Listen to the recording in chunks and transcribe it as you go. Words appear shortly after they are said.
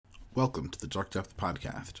Welcome to the Dark Depth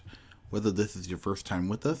Podcast. Whether this is your first time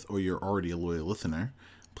with us or you're already a loyal listener,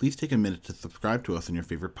 please take a minute to subscribe to us in your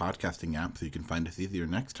favorite podcasting app so you can find us easier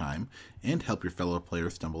next time and help your fellow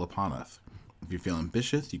players stumble upon us. If you feel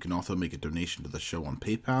ambitious, you can also make a donation to the show on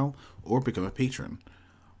PayPal or become a patron.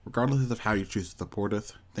 Regardless of how you choose to support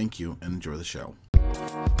us, thank you and enjoy the show.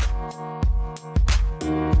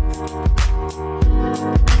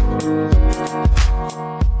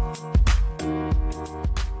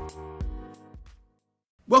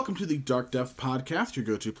 Welcome to the Dark Depth Podcast, your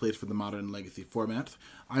go-to place for the modern legacy formats.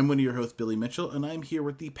 I'm one of your hosts, Billy Mitchell, and I'm here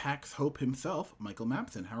with the PAX Hope himself, Michael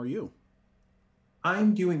Mapson. How are you?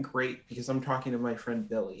 I'm doing great because I'm talking to my friend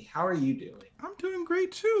Billy. How are you doing? I'm doing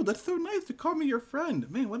great too. That's so nice to call me your friend.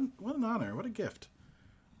 Man, what an honor. What a gift.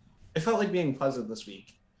 It felt like being pleasant this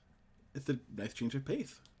week. It's a nice change of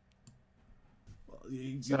pace.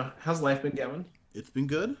 So, how's life been going? It's been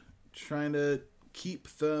good. Trying to keep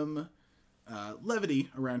some levity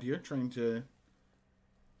around here. Trying to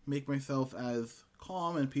make myself as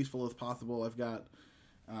calm and peaceful as possible. I've got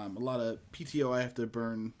a lot of PTO I have to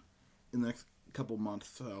burn in the next couple months,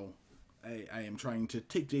 so I am trying to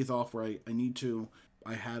take days off where I need to.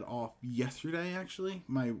 I had off yesterday, actually.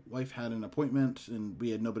 My wife had an appointment, and we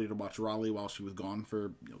had nobody to watch Raleigh while she was gone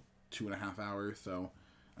for 2.5 hours, so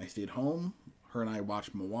I stayed home. Her and I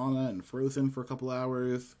watched Moana and Frozen for a couple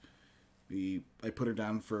hours. I put her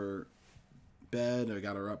down for bed. I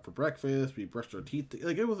got her up for breakfast. We brushed our teeth.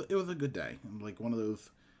 Like, it was a good day. And like one of those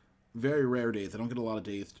very rare days. I don't get a lot of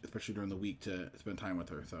days, especially during the week, to spend time with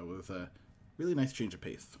her. So it was a really nice change of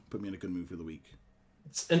pace. Put me in a good mood for the week.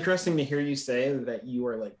 It's interesting to hear you say that you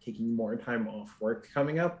are like taking more time off work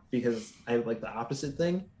coming up, because I have like the opposite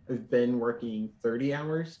thing. I've been working 30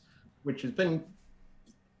 hours, which has been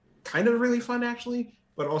kind of really fun actually,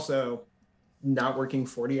 but also not working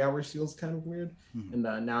 40 hours feels kind of weird. Mm-hmm.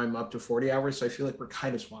 And now I'm up to 40 hours, so I feel like we're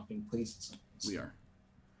kind of swapping places. We are.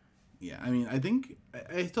 Yeah, I mean, I think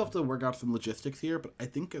I still have to work out some logistics here, but I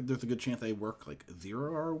think there's a good chance I work like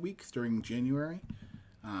 0-hour weeks during January.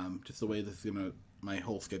 Just the way my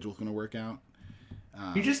whole schedule's gonna work out.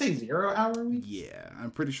 You just say 0-hour week? Yeah,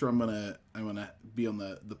 I'm pretty sure I'm gonna be on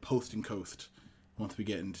the posting coast once we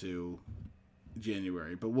get into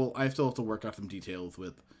January. But I still have to work out some details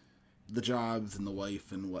with the jobs and the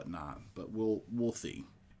wife and whatnot. But we'll see.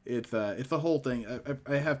 It's the whole thing.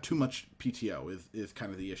 I have too much PTO is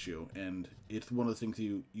kind of the issue, and it's one of those things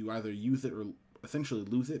you either use it or essentially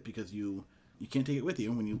lose it, because you can't take it with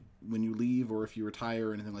you when you leave, or if you retire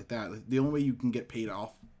or anything like that. The only way you can get paid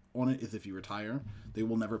off on it is if you retire. They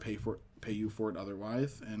will never pay you for it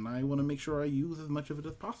otherwise, and I want to make sure I use as much of it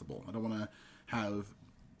as possible. I don't want to have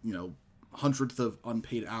hundreds of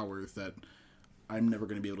unpaid hours that I'm never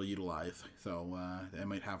going to be able to utilize. So I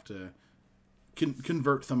might have to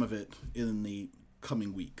convert some of it in the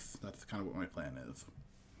coming weeks. That's kind of what my plan is.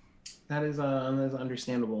 That is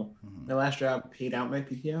understandable. Mm-hmm. My last job paid out my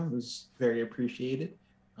PTO. It was very appreciated.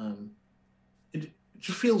 It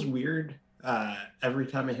just feels weird every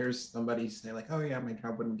time I hear somebody say like, "Oh yeah, my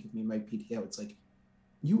job wouldn't give me my PTO." It's like,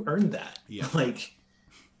 you earned that. Yeah. Like,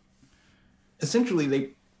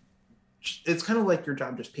 essentially, it's kind of like your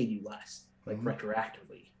job just paid you less, like mm-hmm.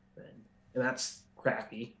 retroactively, and that's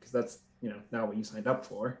crappy because that's not what you signed up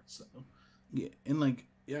for. So yeah, and like.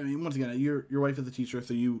 Yeah, I mean, once again, your wife is a teacher,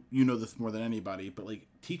 so you know this more than anybody. But like,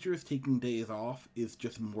 teachers taking days off is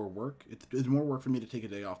just more work. It's more work for me to take a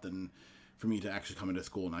day off than for me to actually come into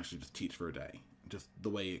school and actually just teach for a day. Just the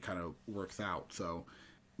way it kind of works out. So,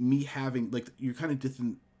 me having you're kind of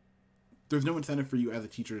there's no incentive for you as a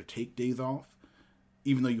teacher to take days off,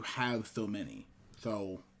 even though you have so many.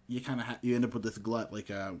 So you kind of you end up with this glut. Like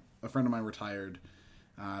a friend of mine retired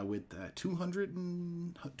with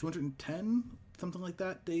 210. Something like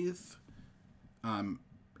that days. And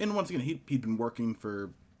once again, he'd been working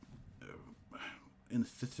for in the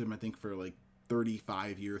system, I think, for like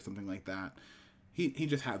 35 years, something like that. He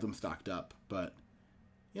just had them stocked up, but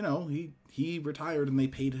he retired and they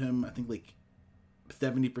paid him, I think, like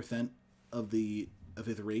 70% of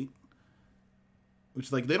his rate. Which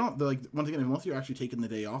is like they're like, once again, unless you're actually taking the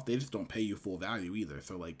day off, they just don't pay you full value either.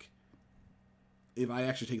 So like, if I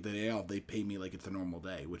actually take the day off, they pay me like it's a normal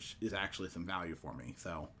day, which is actually some value for me.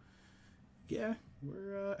 So, yeah,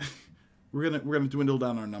 we're gonna dwindle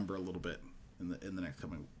down our number a little bit in the next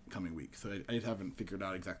coming weeks. So I just haven't figured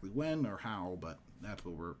out exactly when or how, but that's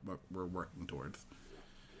what we're working towards.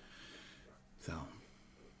 So,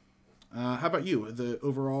 how about you? Is it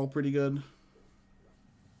overall pretty good?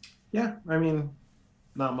 Yeah, I mean,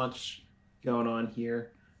 not much going on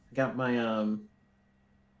here. I got my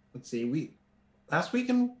let's see, last week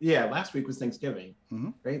was Thanksgiving, Mm-hmm.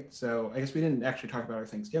 right? So I guess we didn't actually talk about our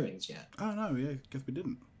Thanksgivings yet. Oh no, yeah, I guess we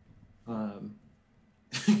didn't. Um,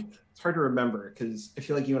 it's hard to remember because I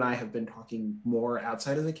feel like you and I have been talking more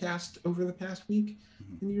outside of the cast over the past week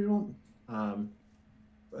Mm-hmm. than usual.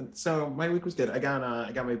 So my week was good. I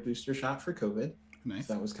got my booster shot for COVID, Nice.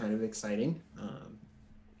 so that was kind of exciting.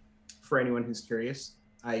 For anyone who's curious,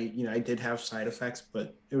 I did have side effects,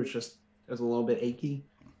 but it was a little bit achy.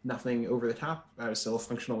 Nothing over the top. I was still a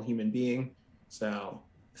functional human being. So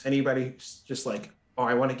if anybody's just like, oh,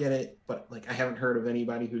 I want to get it, but like I haven't heard of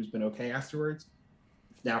anybody who's been okay afterwards.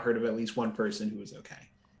 I've now heard of at least one person who was okay.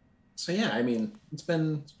 So yeah, I mean, it's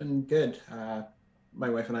been good. My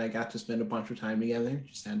wife and I got to spend a bunch of time together.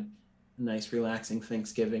 Just had a nice, relaxing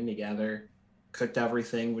Thanksgiving together. Cooked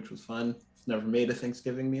everything, which was fun. Never made a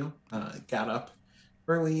Thanksgiving meal. Got up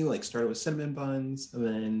early, like started with cinnamon buns, and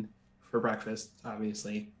then for breakfast,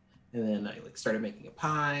 obviously, and then I like started making a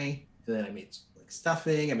pie, and then I made like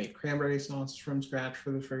stuffing. I made cranberry sauce from scratch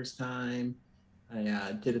for the first time.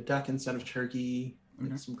 I did a duck instead of turkey, Okay.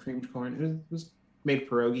 like some creamed corn. It was made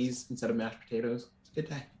pierogies instead of mashed potatoes. It's a good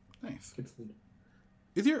day. Nice. Good food.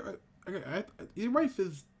 Is your wife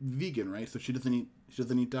is vegan, right? So she doesn't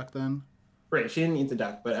eat duck then? Right, she didn't eat the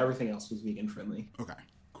duck, but everything else was vegan friendly. Okay,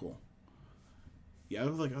 cool. Yeah, I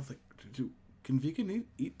was like, can vegan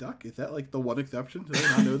eat duck? Is that like the one exception? Did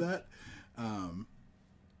I not know that?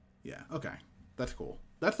 Yeah. Okay, that's cool.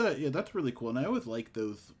 That's really cool. And I always like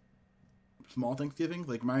those small Thanksgivings.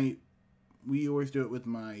 Like we always do it with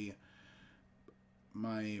my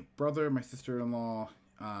brother, my sister-in-law,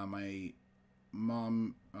 my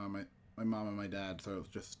mom, my mom and my dad. So it's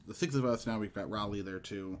just the six of us now. We've got Raleigh there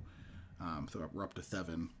too. So we're up to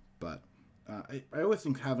 7. But I always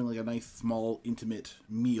think having like a nice, small, intimate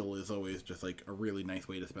meal is always just like a really nice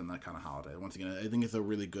way to spend that kind of holiday. Once again, I think it's a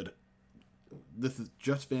really good. This is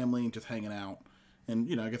just family, just hanging out, and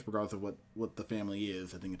I guess regardless of what the family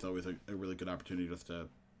is, I think it's always a really good opportunity just to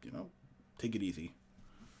take it easy.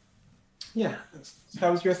 Yeah.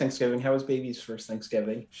 How was your Thanksgiving? How was baby's first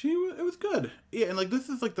Thanksgiving? It was good. Yeah, and like this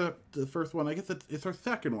is like the first one. I guess it's her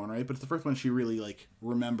second one, right? But it's the first one she really like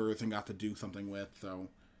remembers and got to do something with. So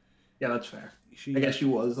Yeah, that's fair. I guess she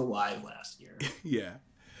was alive last year. Yeah.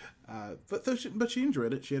 But she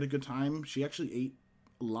enjoyed it. She had a good time. She actually ate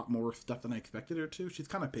a lot more stuff than I expected her to. She's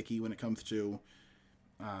kind of picky when it comes to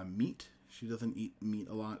meat. She doesn't eat meat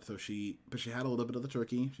a lot, but she had a little bit of the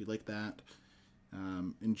turkey. She liked that.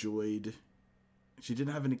 Enjoyed. She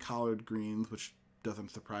didn't have any collard greens, which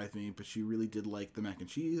doesn't surprise me, but she really did like the mac and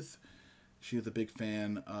cheese. She was a big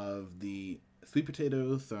fan of the sweet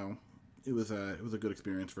potatoes, so it was a good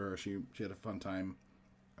experience for her. She had a fun time,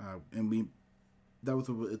 and that was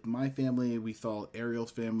with my family. We saw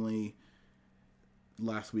Ariel's family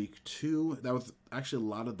last week too. That was actually a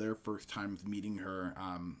lot of their first times meeting her.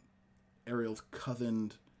 Ariel's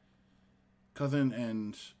cousin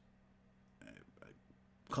and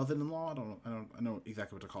cousin-in-law. I don't know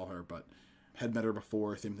exactly what to call her, but had met her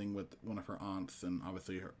before. Same thing with one of her aunts, and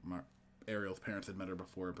obviously Ariel's parents had met her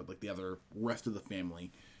before, but like the rest of the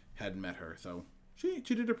family had met her. So she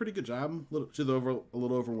did a pretty good job. She was a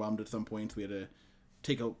little overwhelmed at some points. We had to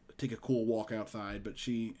take a cool walk outside, but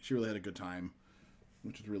she really had a good time,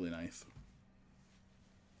 which is really nice.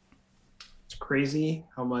 It's crazy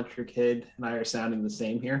how much your kid and I are sounding the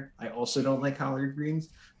same here. I also don't like collard greens.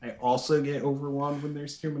 I also get overwhelmed when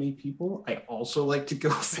there's too many people. I also like to go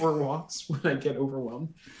for walks when I get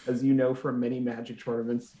overwhelmed, as you know from many Magic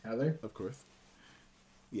tournaments together. Of course.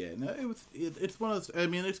 Yeah, no, it's one of those. I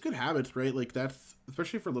mean, it's good habits, right? Like that's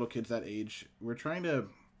especially for little kids that age. We're trying to.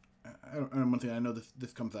 One thing I know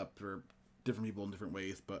this comes up for different people in different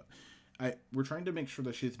ways, but we're trying to make sure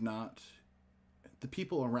that she's not. The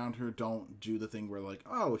people around her don't do the thing where like,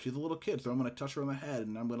 oh, she's a little kid, so I'm gonna touch her on the head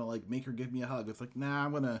and I'm gonna like make her give me a hug. It's like, nah,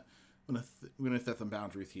 we're gonna set some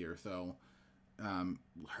boundaries here. So,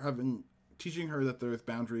 teaching her that there's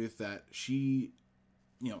boundaries, that she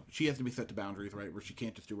has to be set to boundaries, right? Where she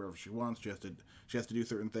can't just do whatever she wants. She has to do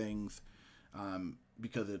certain things,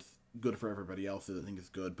 because it's good for everybody else. I think it's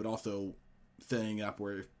good, but also setting it up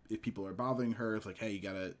where if people are bothering her, it's like, hey, you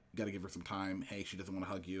gotta give her some time. Hey, she doesn't want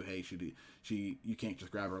to hug you. Hey, you can't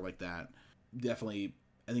just grab her like that. Definitely,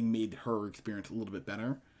 I think made her experience a little bit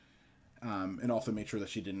better, and also made sure that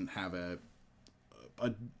she didn't have a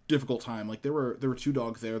difficult time. Like there were 2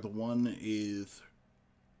 dogs there. The one is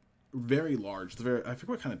very large. I forget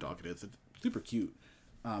what kind of dog it is. It's super cute,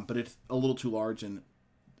 but it's a little too large, and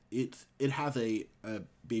it has a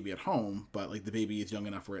baby at home, but like the baby is young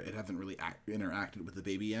enough where it hasn't really interacted with the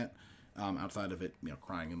baby yet, outside of it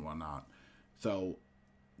crying and whatnot. So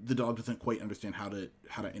the dog doesn't quite understand how to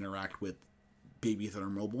interact with babies that are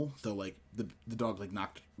mobile. So like the dog like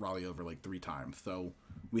knocked Raleigh over like 3 times. So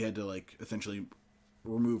we had to like essentially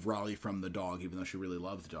remove Raleigh from the dog, even though she really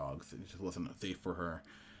loves dogs. It just wasn't safe for her.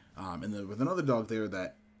 And there was another dog there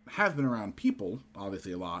that has been around people,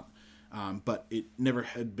 obviously a lot, but it never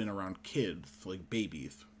had been around kids, like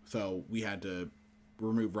babies. So we had to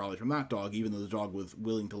remove Raleigh from that dog, even though the dog was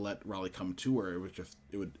willing to let Raleigh come to her. It was just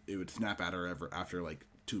it would snap at her after like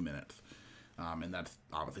 2 minutes, and that's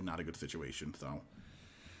obviously not a good situation. So,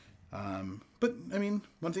 but I mean,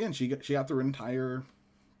 once again, she got through an entire,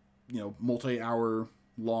 multi-hour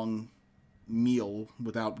long meal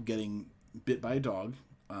without getting bit by a dog,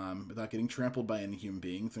 without getting trampled by any human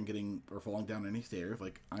beings and or falling down any stairs.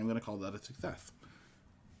 Like, I'm gonna call that a success.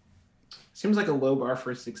 Seems like a low bar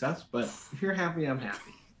for success, but if you're happy, I'm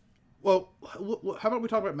happy. Well, how about we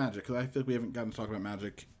talk about Magic? Because I feel like we haven't gotten to talk about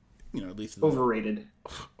Magic, at least overrated.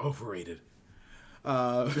 Overrated.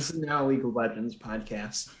 This is now a League of Legends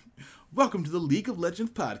podcast. Welcome to the League of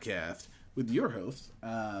Legends podcast with your host.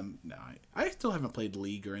 No, I still haven't played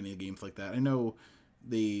League or any games like that. I know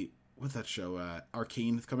what's that show?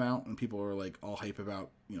 Arcane has come out, and people are like all hype about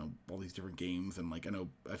all these different games, and like I know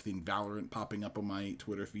I've seen Valorant popping up on my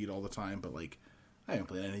Twitter feed all the time, but like I haven't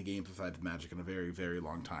played any games besides Magic in a very, very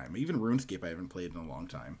long time. Even RuneScape I haven't played in a long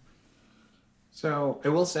time. So I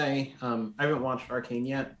will say I haven't watched Arcane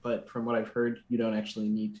yet, but from what I've heard, you don't actually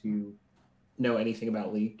need to know anything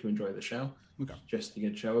about League to enjoy the show. Okay. It's just a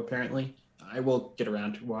good show, apparently. I will get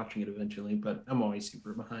around to watching it eventually, but I'm always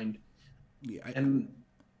super behind. Yeah, and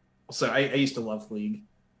also I used to love League.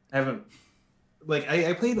 I haven't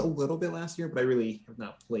I played a little bit last year, but I really have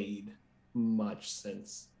not played much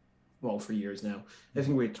since, for years now. I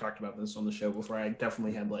think we talked about this on the show before. I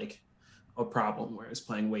definitely had like a problem where I was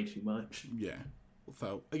playing way too much. Yeah.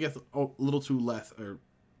 So I guess a little too less or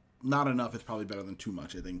not enough is probably better than too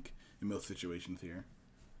much, I think, in most situations here.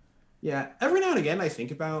 Yeah. Every now and again I think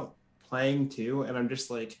about playing too, and I'm just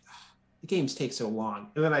like, the games take so long.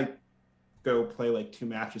 And then I go play like 2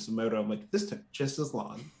 matches of Moto. I'm like, this took just as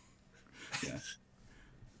long. Yeah.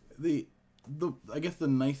 I guess the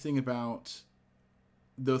nice thing about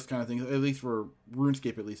those kind of things, at least for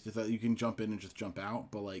RuneScape at least, is that you can jump in and just jump out.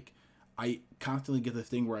 But like I constantly get this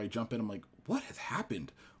thing where I jump in, I'm like, what has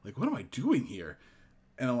happened? Like, what am I doing here?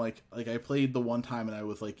 And I'm like I played the one time and I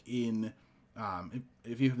was like in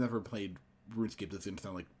if you've never played RuneScape, this is gonna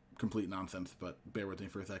sound like complete nonsense, but bear with me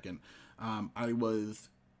for a second. I was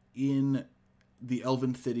in the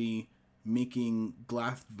Elven City making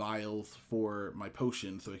glass vials for my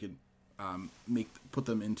potions so I could put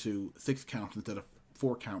them into 6 counts instead of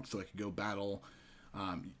 4 counts so I could go battle,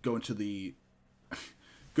 go to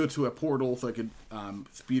a portal so I could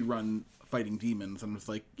speed run fighting demons. And I was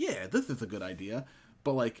like, yeah, this is a good idea.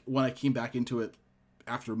 But like when I came back into it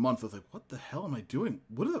after a month, I was like, what the hell am I doing?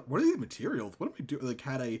 What are these materials? What am I doing? Like,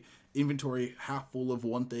 had a inventory half full of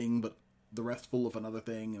one thing but the rest full of another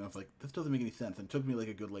thing, and I was like, this doesn't make any sense. And it took me like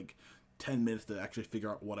a good 10 minutes to actually figure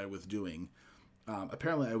out what I was doing.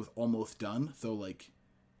 Apparently I was almost done, so like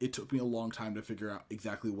it took me a long time to figure out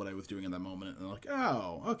exactly what I was doing in that moment. And I'm like,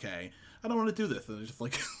 oh, okay, I don't want to do this. And I just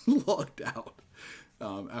like logged out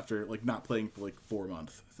after like not playing for like 4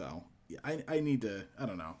 months. So yeah, I need to, I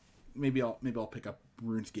don't know, maybe I'll pick up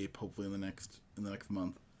RuneScape hopefully in the next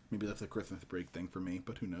month. Maybe that's a Christmas break thing for me,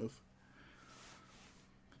 but who knows?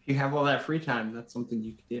 If you have all that free time, that's something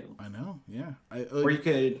you could do. I know, yeah. Or you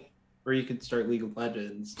could start League of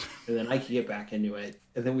Legends, and then I could get back into it,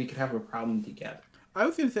 and then we could have a problem together. I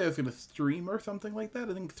was gonna say I was gonna stream or something like that.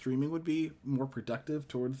 I think streaming would be more productive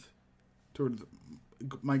towards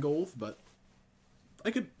my goals, but I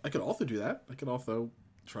could also do that. I could also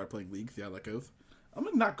try playing League, see how that goes. I'm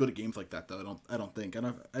not good at games like that though. I don't think. I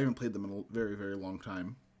haven't played them in a very, very long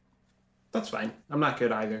time. That's fine. I'm not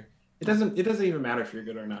good either. It doesn't even matter if you're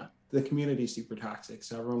good or not. The community's super toxic,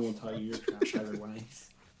 so everyone will tell you you're trash either way.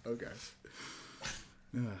 Okay.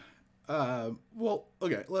 Well,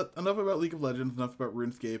 okay. Enough about League of Legends. Enough about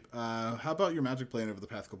RuneScape. How about your Magic playing over the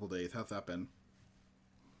past couple days? How's that been?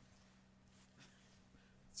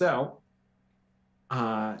 So,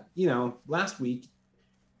 last week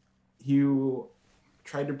you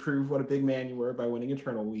tried to prove what a big man you were by winning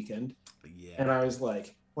Eternal Weekend. Yeah. And I was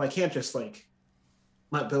like, well, I can't just let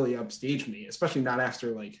Billy upstage me, especially not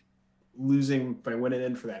after losing by winning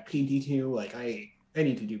in for that PT2. I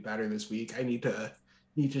need to do better this week. I need to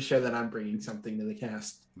show that I'm bringing something to the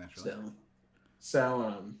cast. Naturally.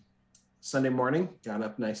 So Sunday morning, got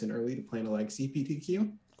up nice and early to plan a legacy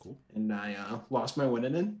PTQ. Cool. And I lost my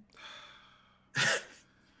winning in.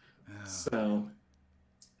 So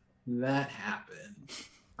that happened.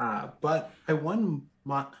 But I won.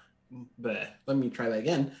 Let me try that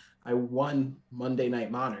again. I won Monday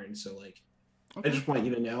Night Modern, so like, I Okay. just want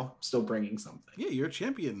you to know, I'm still bringing something. Yeah, you're a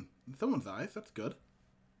champion in someone's eyes. That's good.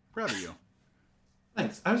 Proud of you.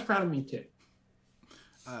 Thanks. I was proud of me too.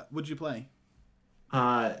 What'd you play?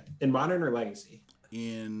 In Modern or Legacy?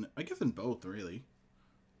 I guess in both, really.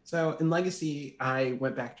 So in Legacy, I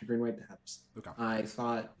went back to Green White Depths. Okay. I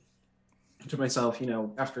thought to myself,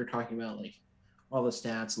 after talking about like all the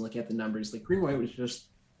stats and looking at the numbers, like Green White was just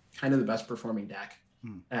kind of the best performing deck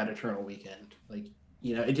at Eternal Weekend. Like,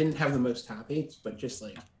 it didn't have the most top eights, but just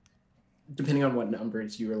like depending on what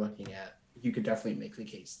numbers you were looking at, you could definitely make the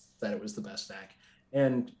case that it was the best deck.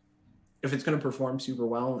 And if it's going to perform super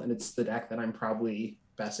well, and it's the deck that I'm probably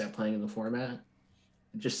best at playing in the format,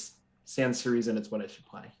 it just stands to reason it's what I should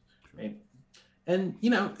play, right? And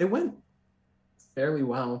it went fairly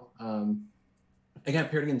well. I got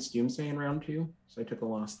paired against Doomsday in round 2, so I took a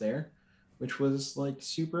loss there, which was like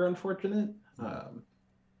super unfortunate.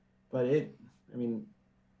 But it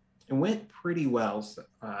went pretty well.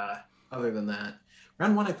 Other than that,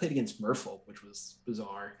 round 1 I played against Merfolk, which was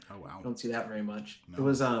bizarre. Oh wow. I don't see that very much. No. It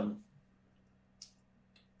was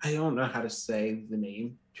I don't know how to say the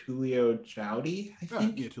name. Tulio Chowdy, I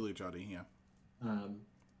think. Yeah, Tulio Chowdy, yeah.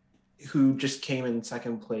 Who just came in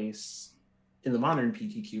second place in the Modern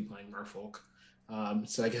PTQ playing Merfolk.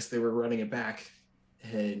 So I guess they were running it back.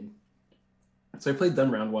 And so I played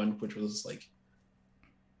them round 1, which was like,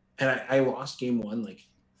 and I lost game 1 like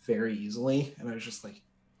very easily. And I was just like,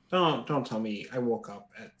 don't tell me I woke up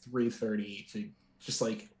at 3:30 to just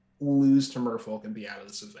like lose to Merfolk and be out of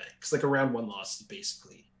this event. Because like a round 1 loss is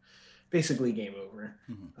basically game over.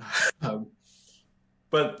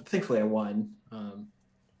 But thankfully I won. And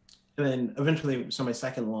then eventually, so my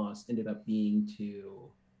second loss ended up being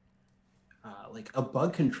to like a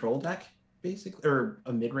bug control deck, basically, or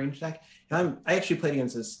a mid-range deck. And I actually played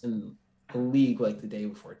against this in a league like the day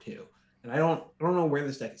before too. And I don't know where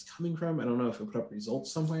this deck is coming from. I don't know if it put up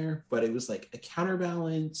results somewhere, but it was like a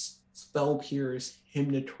Counterbalance, Spell Pierce,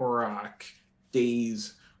 Hymnatorok,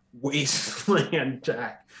 Daze, Wasteland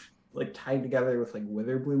deck, like tied together with like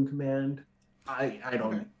Witherbloom Command. I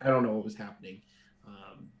don't know what was happening.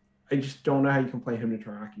 I just don't know how you can play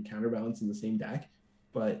Hymnatorok and Counterbalance in the same deck,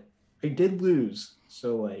 but I did lose.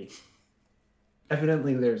 So like,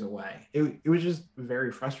 evidently there's a way. It was just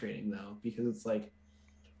very frustrating though, because it's like,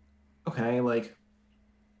 okay, like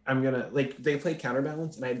I'm gonna like they played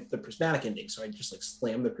Counterbalance and I had the Prismatic Ending, so I just like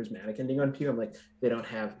slammed the Prismatic Ending on people. I'm like, they don't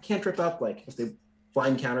have cantrip up. Like if they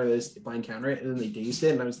blind counter this, they blind counter it, and then they dazed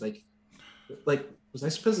it, and I was like, was I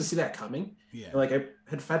supposed to see that coming? Yeah. And, like I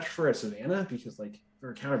had fetched for a Savannah because like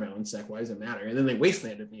they're a Counterbalance deck. Why does it matter? And then they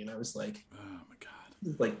wastelanded me, and I was like, oh my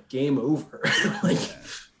god, like game over. Like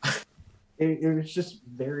yeah. it was just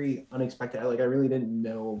very unexpected. Like I really didn't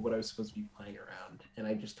know what I was supposed to be playing around, and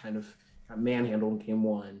I just kind of got manhandled game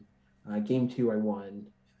 1. Game 2 I won,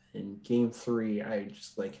 and game 3 I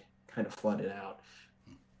just like kind of flooded out.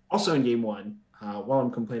 Also in game 1, while I'm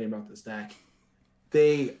complaining about this deck,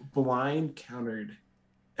 they blind countered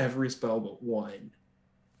every spell but one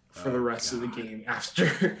for the rest of the game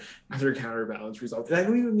after Counterbalance resolved. And I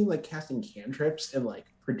don't even mean like casting cantrips and like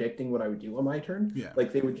predicting what I would do on my turn. Yeah.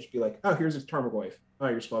 Like they would just be like, oh, here's a Tarmogoyf. Oh,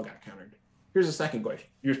 your spell got countered. Here's a second Goyf.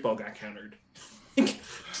 Your spell got countered. Oh my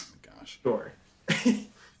gosh. Sure.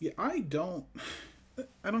 Yeah, I don't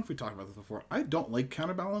know if we talked about this before. I don't like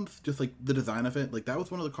Counterbalance, just like the design of it. Like that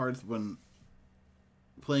was one of the cards when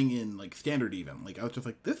playing in like Standard even. Like I was just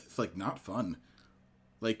like, this is like not fun.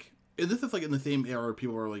 Like this is like in the same era where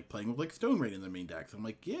people are like playing with like Stone Rain in their main decks. I'm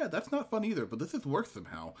like, yeah, that's not fun either, but this is worse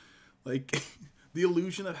somehow. Like the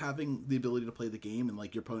illusion of having the ability to play the game and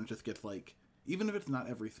like your opponent just gets like, even if it's not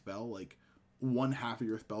every spell, like one half of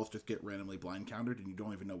your spells just get randomly blind countered and you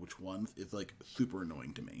don't even know which ones is like super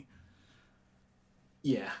annoying to me.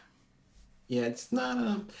 Yeah, it's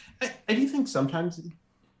not. I do think sometimes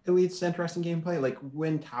it leads to interesting gameplay. Like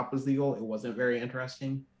when Top was legal, it wasn't very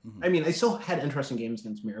interesting. I mean, I still had interesting games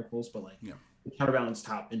against Miracles, but like the Counterbalance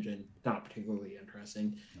Top engine, not particularly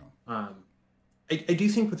interesting. No. I do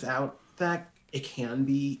think without that, it can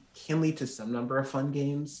lead to some number of fun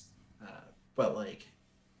games, but like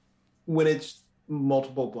when it's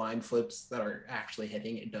multiple blind flips that are actually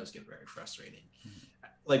hitting, it does get very frustrating.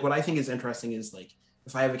 Like what I think is interesting is like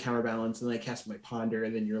if I have a Counterbalance and I cast my Ponder,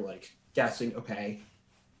 and then you're like guessing, okay,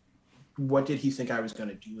 what did he think I was going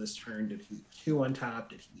to do this turn? Did he leave 2 on top?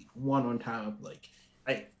 Did he leave 1 on top?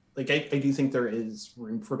 I do think there is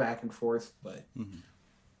room for back and forth, but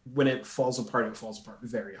when it falls apart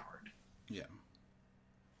very hard.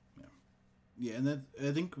 Yeah, and then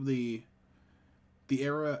I think the the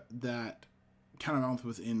era that Counterbalance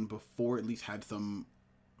was in before at least had some.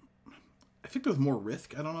 I think there was more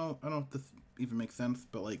risk. I don't know if this even makes sense,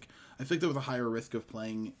 but like I think there was a higher risk of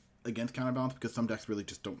playing against Counterbalance because some decks really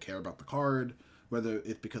just don't care about the card, whether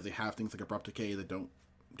it's because they have things like Abrupt Decay that don't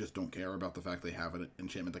care about the fact they have an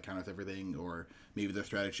enchantment that counters everything, or maybe their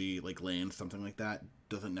strategy, like lands, something like that,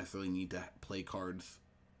 doesn't necessarily need to play cards,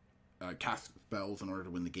 cast spells in order to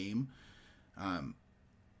win the game.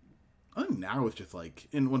 I think now it's just like,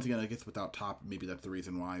 and once again, I guess without top, maybe that's the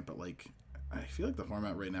reason why, but like, I feel like the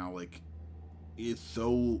format right now, like, is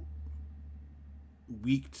so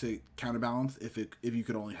weak to Counterbalance if you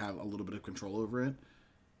could only have a little bit of control over it.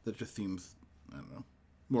 That just seems, I don't know,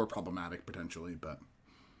 more problematic potentially, but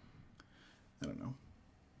I don't know.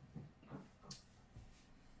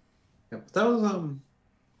 Yeah,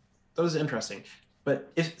 that was interesting.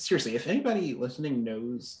 But if anybody listening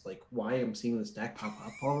knows like why I'm seeing this deck pop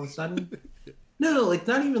up all of a sudden, no, like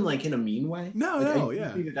not even like in a mean way. No, like, no, I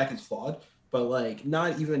think the deck is flawed, but like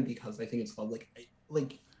not even because I think it's flawed.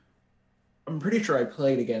 Like I'm pretty sure I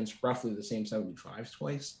played against roughly the same 75s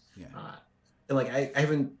twice. Yeah. And like I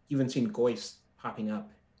haven't even seen Goyce popping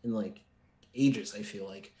up in like ages, I feel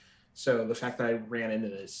like. So the fact that I ran into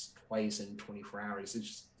this twice in 24 hours,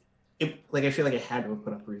 I feel like I had to have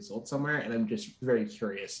put up a result somewhere, and I'm just very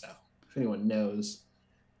curious. So if anyone knows,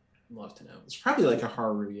 I'd love to know. It's probably like a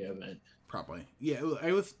Haruya event. Probably. Yeah,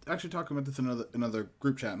 I was actually talking about this in another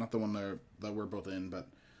group chat, not the one that we're both in, but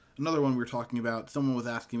another one we were talking about. Someone was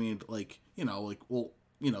asking me, like, well,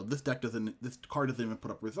 this card doesn't even put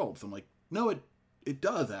up results. I'm like, no, it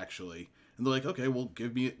does actually. And they're like, okay, well,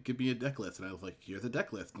 give me a deck list. And I was like, here's a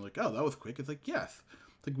deck list. And they're like, oh, that was quick. It's like, yes.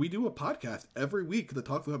 It's like, we do a podcast every week that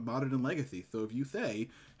talks about Modern and Legacy. So if you say,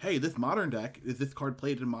 hey, this Modern deck, is this card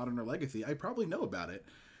played in Modern or Legacy? I probably know about it.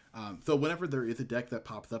 So whenever there is a deck that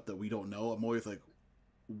pops up that we don't know, I'm always like,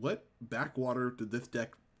 what backwater did this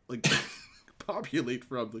deck, like, populate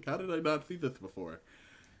from? Like, how did I not see this before?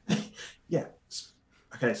 Yeah.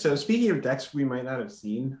 Okay, so speaking of decks we might not have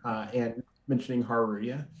seen, and mentioning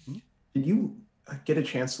Haruya, did you get a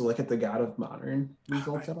chance to look at the God of Modern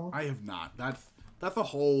results at all? I have not. That's a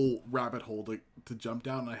whole rabbit hole to jump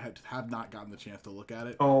down, and I have not gotten the chance to look at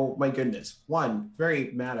it. Oh my goodness. One,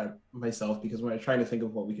 very mad at myself because when I was trying to think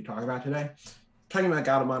of what we could talk about today, talking about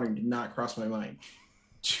God of Modern did not cross my mind.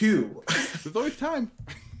 Two, there's always time.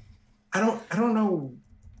 I don't know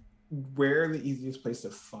where the easiest place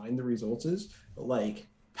to find the results is, but like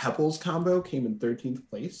Pebbles combo came in 13th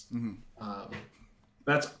place. Mm-hmm.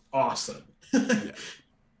 That's awesome. Yeah.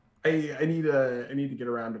 I need to get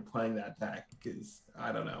around to playing that deck because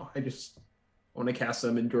I don't know. I just want to cast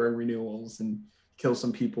some Enduring Renewals and kill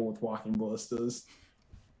some people with Walking Ballistas.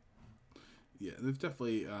 Yeah, there's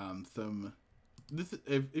definitely some. This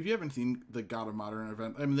if you haven't seen the God of Modern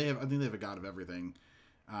event, I mean I think they have a God of everything.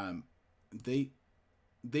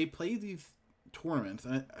 They play these tournaments,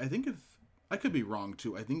 and I think I could be wrong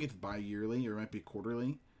too. I think it's bi-yearly or it might be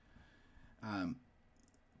quarterly.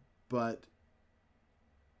 But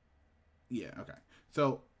yeah, okay.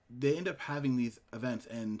 So they end up having these events,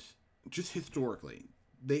 and just historically,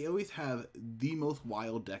 they always have the most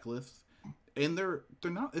wild deck lists, and they're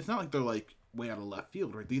not. It's not like they're like way out of left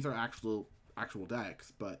field, right? These are actual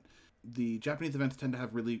decks, but the Japanese events tend to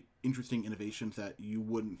have really interesting innovations that you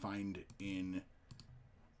wouldn't find in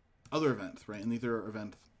other events, right? And these are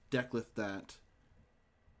deck lists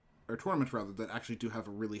or tournaments rather, that actually do have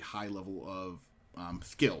a really high level of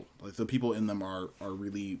skill. Like, so people in them are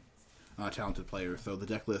really talented players. So the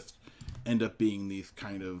deck lists end up being these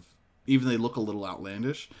kind of, even they look a little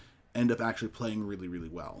outlandish, end up actually playing really, really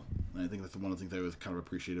well. And I think that's one of the things I always kind of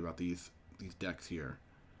appreciate about these decks here.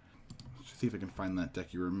 Let's see if I can find that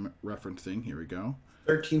deck you were referencing. Here we go.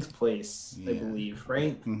 13th place, yeah. I believe,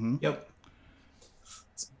 right? Mm-hmm. Yep.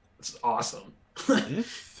 It's awesome.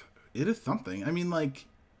 It is something. I mean, like,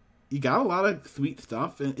 you got a lot of sweet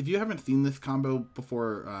stuff. And if you haven't seen this combo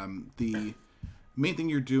before, the main thing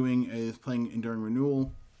you're doing is playing Enduring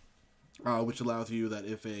Renewal, which allows you that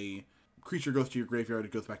if a creature goes to your graveyard,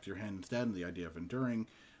 it goes back to your hand instead, and the idea of Enduring.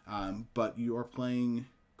 But you are playing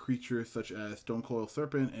creatures such as Stonecoil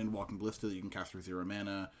Serpent and Walking Ballista that you can cast for 0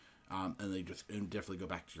 mana, and they just definitely go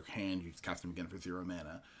back to your hand. You just cast them again for 0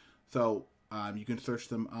 mana. So you can search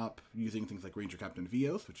them up using things like Ranger Captain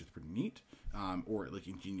Vios, which is pretty neat, or like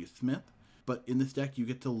Ingenious Smith. But in this deck, you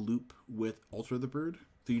get to loop with Alter the Brood,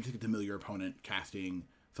 so you just get to mill your opponent casting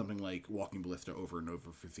something like Walking Ballista over and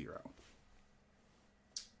over for 0.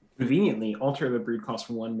 Conveniently, Alter the Brood costs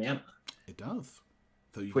 1 mana. It does.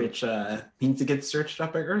 So which means it gets searched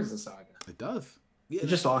up by Urza Saga. It does. Yeah, it's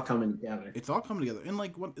just all coming together. It's all coming together. And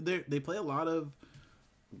like they play a lot of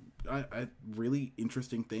really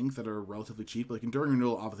interesting things that are relatively cheap. Like Enduring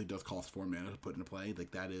Renewal obviously does cost 4 mana to put into play.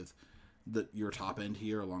 Like that is your top end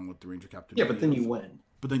here, along with the Ranger Captain. Yeah, but then you win.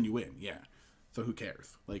 But then you win, yeah. So who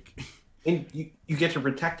cares? Like, and you get to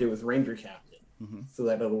protect it with Ranger Captain, so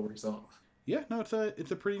that it'll resolve. Yeah, no,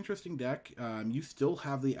 it's a pretty interesting deck. You still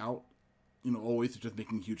have the out, always just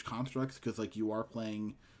making huge constructs because like you are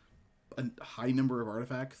playing a high number of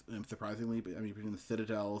artifacts, surprisingly. But I mean, between the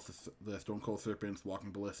Citadels, the Stonecold Serpents,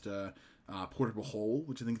 Walking Ballista, Portable Hole,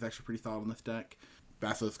 which I think is actually pretty solid in this deck.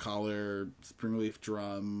 Basilisk Collar, Springleaf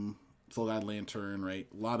Drum, Soul Guide Lantern, right?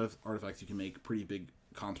 A lot of artifacts you can make pretty big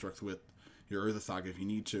constructs with your Urza Saga if you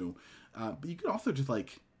need to. But you can also just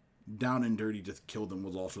like down and dirty just kill them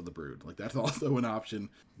with Altar of the Brood. Like that's also an option.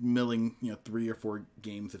 Milling 3 or 4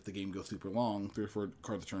 games if the game goes super long. 3 or 4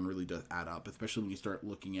 cards a turn really does add up, especially when you start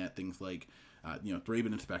looking at things like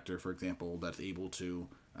Thraben Inspector, for example, that's able to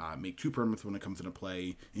make 2 permanents when it comes into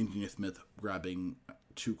play. Ingenious Smith grabbing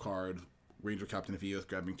 2 cards. Ranger Captain Evios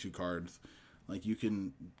grabbing 2 cards. Like you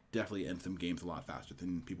can definitely end some games a lot faster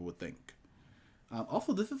than people would think.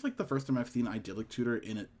 Also, this is like the first time I've seen Idyllic Tutor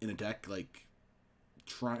in a deck like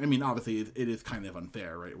I mean, obviously it is kind of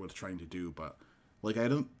unfair, right? What it's trying to do, but like I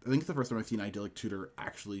think it's the first time I've seen Idyllic Tutor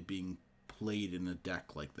actually being played in a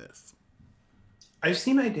deck like this. I've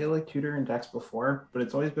seen Idyllic Tutor in decks before, but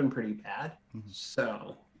it's always been pretty bad.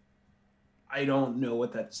 So I don't know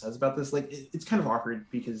what that says about this. Like it's kind of awkward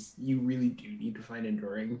because you really do need to find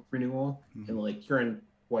Enduring Renewal, and like you're in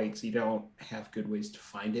white, so you don't have good ways to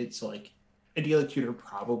find it. So like Idyllic Tutor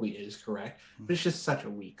probably is correct, but it's just such a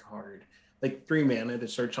weak card. Like 3 mana to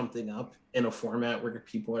search something up in a format where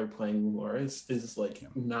people are playing Loras is like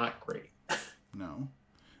not great. No.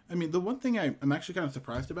 I mean, the one thing I'm actually kind of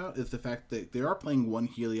surprised about is the fact that they are playing 1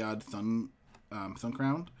 Heliod Sun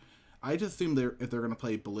Crowned. I just assume if they're going to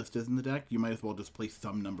play Ballistas in the deck, you might as well just play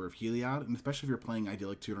some number of Heliod, and especially if you're playing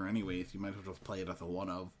Idyllic Tutor anyways, you might as well just play it as a one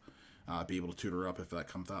of, be able to tutor up if that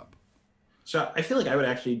comes up. So I feel like I would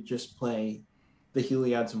actually just play the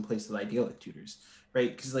Heliods in place of Idyllic Tutors,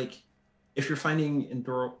 right? Because like if you're finding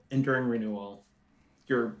Enduring Renewal,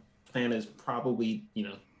 your plan is probably,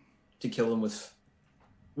 to kill them with...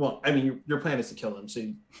 Well, I mean, your plan is to kill them, so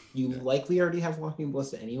you likely already have Walking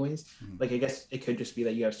Ballista anyways. Like, I guess it could just be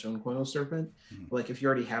that you have Stonecoil Serpent. But, like, if you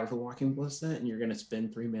already have the Walking Ballista and you're going to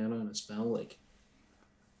spend 3 mana on a spell, like,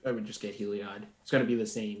 I would just get Heliod. It's going to be the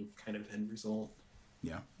same kind of end result.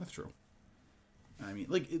 Yeah, that's true. I mean,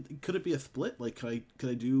 like, could it be a split? Like, could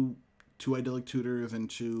I do 2 Idyllic Tutors and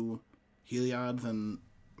 2... Heliods and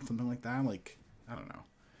something like that? Like, I don't know.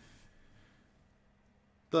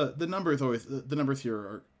 The numbers here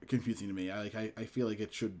are confusing to me. I feel like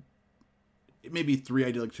it may be 3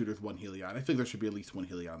 Idyllic Tutors, 1 Heliod. I think there should be at least 1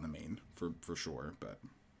 Heliod in the main for sure, but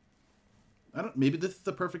maybe this is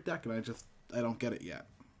the perfect deck and I don't get it yet.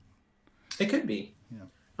 It could be. Yeah.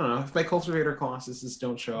 I don't know. If my Cultivator Colossuses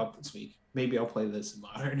don't show up this week, maybe I'll play this in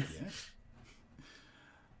Modern. Yeah.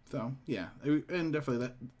 So, yeah, and definitely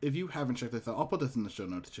that. If you haven't checked this out, I'll put this in the show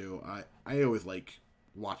notes too. I always like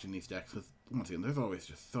watching these decks because, once again, there's always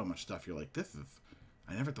just so much stuff you're like,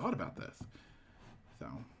 I never thought about this. So.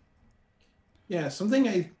 Yeah, something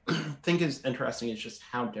I think is interesting is just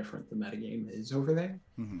how different the metagame is over there.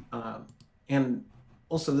 And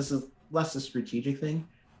also, this is less a strategic thing,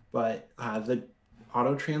 but the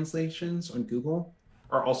auto translations on Google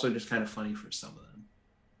are also just kind of funny for some of them.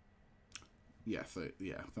 Yes,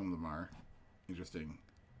 some of them are interesting.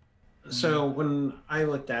 So when I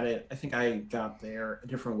looked at it, I think I got there a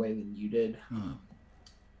different way than you did.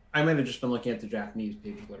 I might have just been looking at the Japanese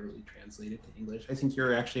page, literally translated to English. I think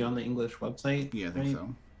you're actually on the English website. Yeah, I think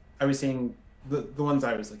so. I was seeing the ones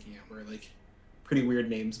I was looking at were like pretty weird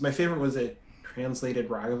names. My favorite was it translated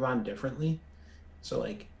Ragavan differently. So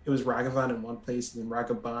like it was Ragavan in one place and then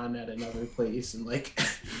Ragaban at another place, and like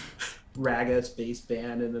Raga space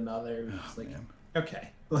band in another. It's like, man. Okay,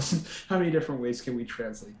 listen, how many different ways can we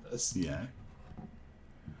translate this? Yeah.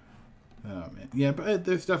 Oh man, yeah, but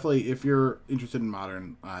there's definitely, if you're interested in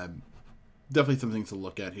Modern, definitely some things to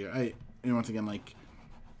look at here. And once again, like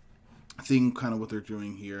seeing kind of what they're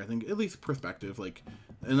doing here, I think at least perspective, like,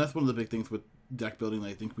 and that's one of the big things with deck building that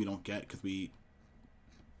I think we don't get because we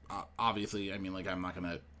obviously, I mean, like, I'm not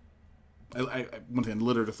gonna. I once again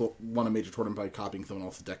literally just won a major tournament by copying someone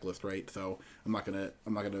else's deck list, right? So I'm not gonna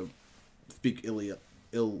speak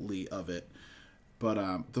illy of it.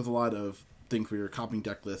 But there's a lot of things where you're copying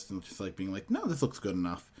deck lists and just like being like, no, this looks good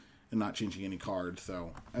enough, and not changing any cards.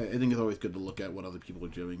 So I think it's always good to look at what other people are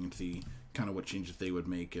doing and see kind of what changes they would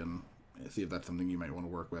make and see if that's something you might want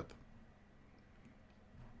to work with.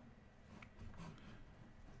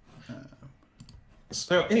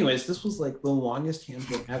 So, anyways, this was like the longest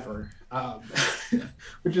tangent ever,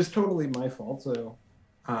 which is totally my fault. So,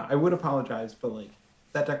 I would apologize, but like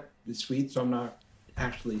that deck is sweet, so I'm not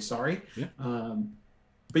actually sorry. Yeah.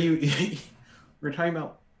 But you, we were talking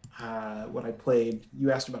about what I played.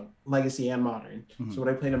 You asked about Legacy and Modern. Mhm. So, what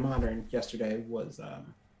I played in Modern yesterday was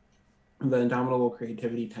the Indomitable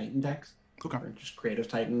Creativity Titan decks, Okay. or just Creative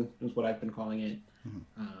Titan is what I've been calling it.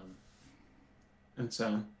 Mhm. And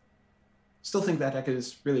so still think that deck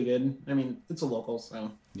is really good. I mean, it's a local,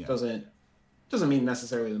 so Yeah. doesn't mean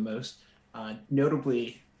necessarily the most.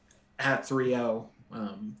 Notably, at 3-0,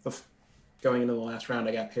 going into the last round,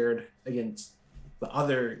 I got paired against the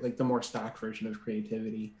other, like the more stock version of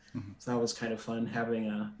Creativity. Mhm. So that was kind of fun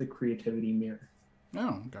having the Creativity mirror.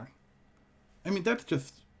 Oh, okay. I mean, that's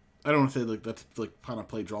just, I don't want to say like that's like kind of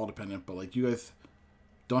play draw dependent, but like you guys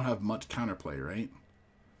don't have much counterplay, right?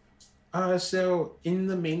 So in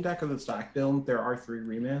the main deck of the stock build, there are 3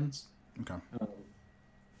 remans. Okay.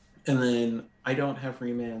 And then I don't have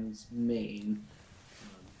reman's main,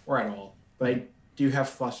 or at all, but I do have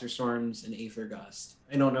Flusterstorms and Aether Gust.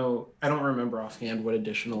 I don't remember offhand what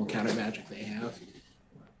additional counter magic they have.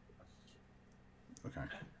 Okay.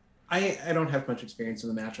 I don't have much experience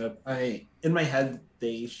in the matchup. In my head,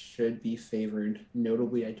 they should be favored.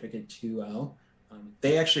 Notably, I took it 2-0.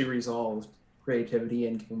 They actually resolved Creativity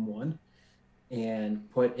in game 1 and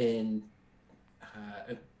put in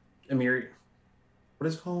Amir. What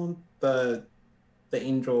is it called? The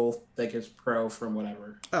angel that gives pro from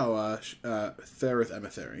whatever. Oh, Sarah's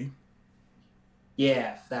Emissary.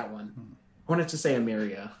 Yeah, that one. I wanted to say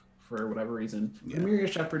Amiria for whatever reason. Yeah. Amiria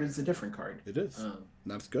Shepherd is a different card. It is.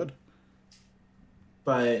 That's good.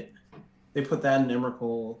 But they put that in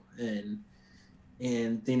Emrakul and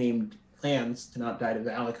they named lands to not die to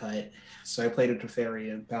Valakut. So I played a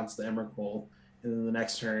Teferi and bounced the Emrakul. And then the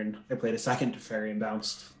next turn, I played a second Teferi and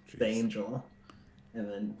bounced the Angel. And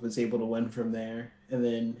then was able to win from there. And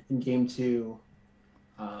then in game 2,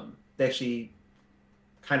 they actually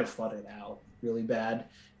kind of flooded out really bad.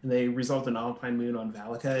 And they resolved an Alpine Moon on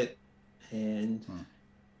Valakut and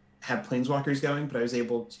had Planeswalkers going, but I was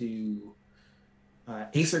able to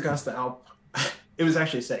Aether Gust the Alp. It was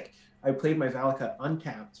actually sick. I played my Valakut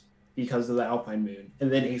untapped because of the Alpine Moon, and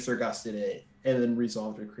then Aether Gusted it, and then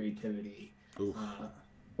resolved with Creativity.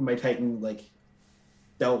 My Titan like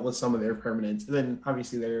dealt with some of their permanents, and then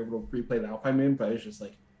obviously they were able to replay the Alpine Moon, but I was just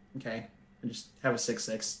like, okay, I just have a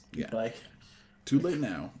 6/6 play. Too late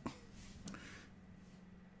now.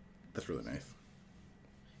 That's really nice.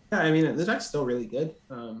 Yeah, I mean the deck's still really good.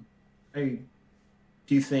 I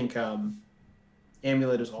do think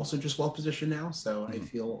Amulet is also just well positioned now, so I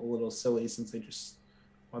feel a little silly since I just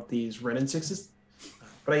want these Ren and 6s.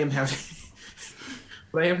 But I am having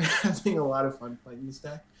a lot of fun playing this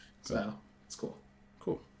deck, so it's cool.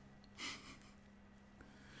 Cool.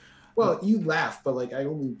 Well, you laugh, but like I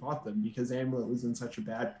only bought them because Amulet was in such a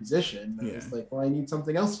bad position. I was like, well, I need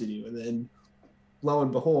something else to do, and then lo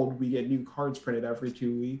and behold, we get new cards printed every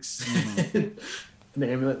 2 weeks. And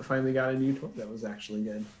Amulet finally got a new toy that was actually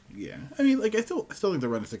good. Yeah, I mean, like I still think the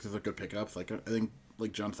Run 6 is a good pickups. Like I think,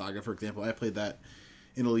 like John Saga, for example, I played that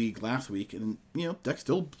in a league last week, and deck's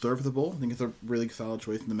still serviceable. I think it's a really solid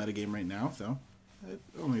choice in the metagame right now. So, I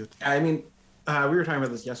mean, we were talking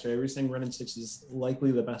about this yesterday. We were saying Run 6 is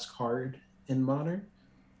likely the best card in Modern,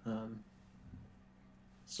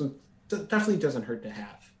 so definitely doesn't hurt to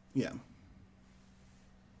have. Yeah,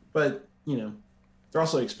 but they're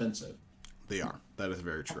also expensive. They are. That is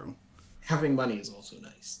very true. Having money is also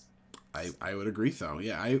nice. I would agree so.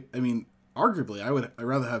 Yeah, I mean, arguably, I'd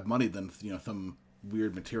rather have money than some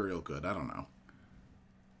weird material good. I don't know.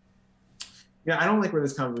 Yeah, I don't like where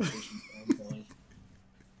this conversation is going.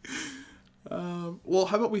 Well,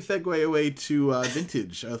 how about we segue away to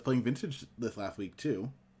Vintage? I was playing Vintage this last week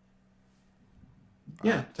too.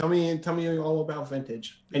 Yeah, tell me all about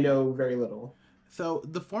Vintage. I know very little. So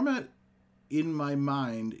the format in my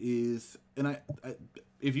mind is, and I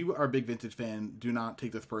if you are a big Vintage fan, do not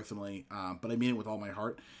take this personally, but I mean it with all my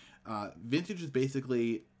heart. Vintage is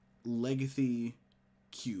basically Legacy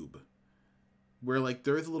Cube, where like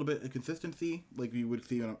there is a little bit of consistency, like you would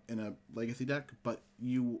see in a Legacy deck, but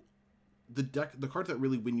the cards that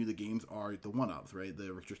really win you the games are the one-offs, right?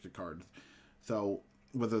 The restricted cards. So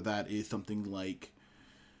whether that is something like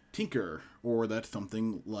Tinker, or that's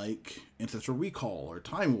something like Ancestral Recall, or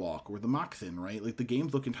Time Walk, or the Moxen, right? Like the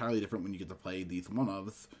games look entirely different when you get to play these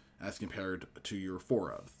one-ofs as compared to your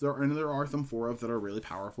four-ofs. There are some four-ofs that are really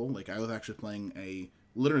powerful. Like I was actually playing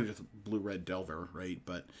literally just blue-red Delver, right?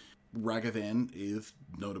 But Ragavan is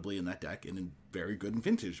notably in that deck and very good in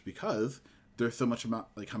Vintage because there's so much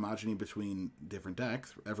like homogeny between different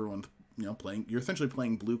decks. Everyone's playing. You're essentially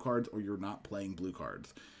playing blue cards, or you're not playing blue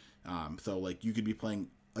cards. So like you could be playing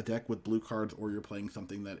a deck with blue cards, or you're playing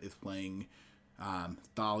something that is playing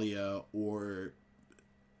Thalia or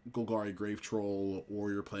Golgari Grave Troll,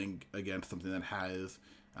 or you're playing against something that has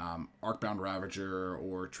Arcbound Ravager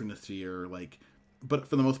or Trinisphere. Like, but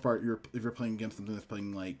for the most part, if you're playing against something that's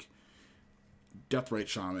playing like Deathrite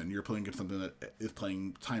Shaman, you're playing against something that is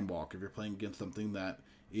playing Time Walk. If you're playing against something that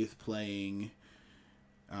is playing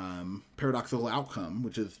Paradoxical Outcome,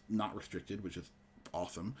 which is not restricted, which is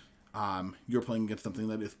awesome, you're playing against something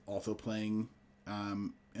that is also playing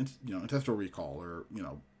Ancestral Recall, or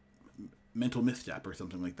Mental Misstep or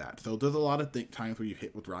something like that. So there's a lot of times where you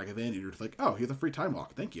hit with Ragavan and you're just like, oh, here's a free Time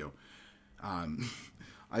Walk, thank you. I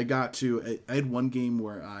had one game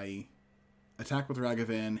where I attacked with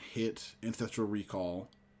Ragavan, hit Ancestral Recall,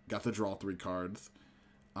 got to draw 3 cards.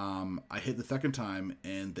 I hit the second time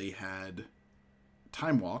and they had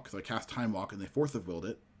Time Walk, so I cast Time Walk and they Force of Willed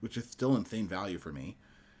it, which is still insane value for me.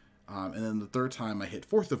 And then the third time I hit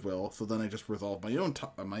Force of Will, so then I just resolved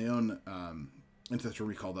my own Ancestral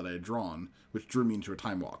Recall that I had drawn, which drew me into a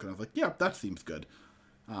Time Walk. And I was like, yeah, that seems good.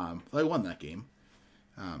 I won that game.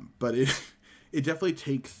 But it definitely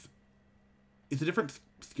takes... It's a different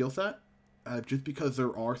skill set, just because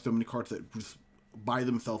there are so many cards that just by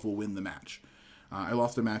themselves will win the match. I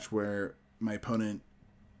lost a match where my opponent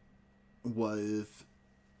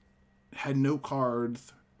had no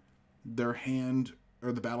cards. Their hand,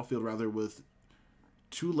 or the battlefield rather, was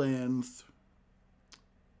 2 lands,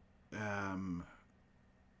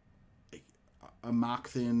 a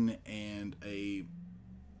Moxen, and a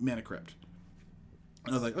Mana Crypt.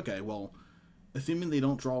 And I was like, okay, well, assuming they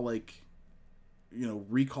don't draw like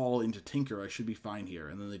recall into Tinker, I should be fine here.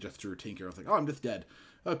 And then they just drew a Tinker. I was like, oh, I'm just dead.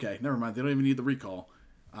 Okay, never mind. They don't even need the recall.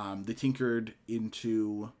 They tinkered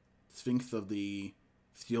into Sphinx of the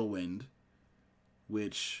Steelwind,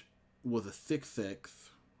 which was a 6/6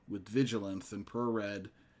 with Vigilance and Pro Red,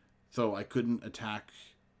 so I couldn't attack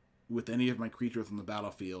with any of my creatures on the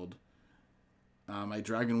battlefield. My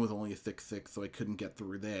dragon was only a 6/6, so I couldn't get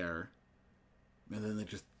through there. And then they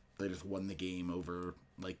just won the game over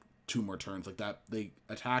like 2 more turns like that. They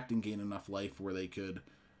attacked and gained enough life where they could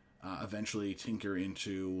eventually tinker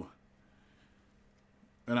into...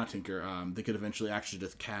 Or not tinker, they could eventually actually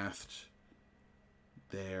just cast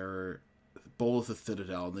their Bolas'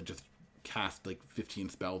 Citadel, and they just cast like 15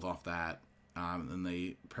 spells off that, and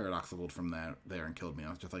they Paradoxical from there and killed me. I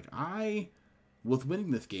was just like, I was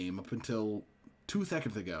winning this game up until 2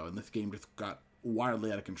 seconds ago, and this game just got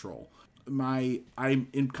wildly out of control. I'm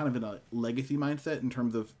in kind of in a legacy mindset in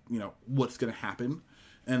terms of what's going to happen,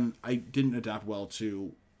 and I didn't adapt well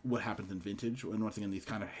to what happens in Vintage. And once again, these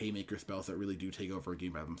kind of haymaker spells that really do take over a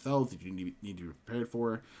game by themselves that you need to be prepared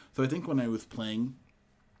for. So I think when I was playing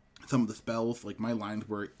some of the spells, like my lines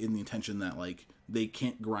were in the intention that like they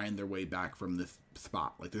can't grind their way back from this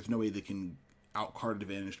spot. Like there's no way they can out-card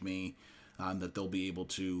advantage me, that they'll be able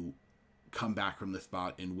to come back from this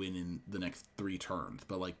spot and win in the next 3 turns.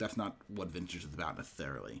 But like that's not what Vintage is about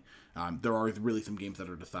necessarily. There are really some games that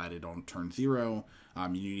are decided on turn 0.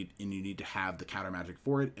 You need to have the counter magic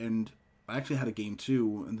for it. And I actually had a game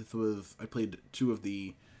too, and I played 2 of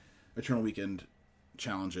the Eternal Weekend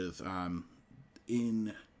challenges.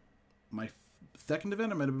 In my second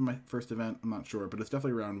event, it might have been my first event, I'm not sure, but it's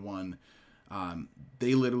definitely round 1.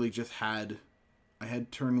 They literally just I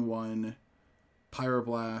had turn 1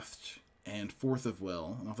 Pyroblast and Force of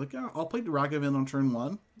Will, and I was like, yeah, I'll play Ragavan on turn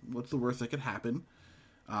 1. What's the worst that could happen?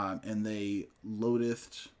 And they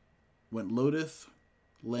went Lotus,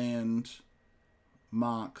 Land,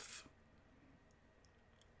 Mox,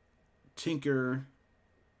 Tinker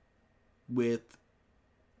with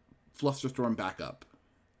Flusterstorm backup.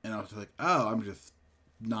 And I was like, oh, I'm just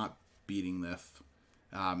not beating this.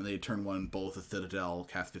 And they turn 1 Bolas' Citadel,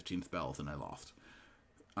 cast 15 spells, and I lost.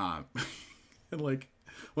 And like,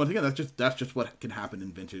 once again, that's just what can happen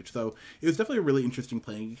in Vintage. So it was definitely a really interesting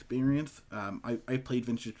playing experience. I played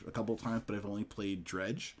Vintage a couple of times, but I've only played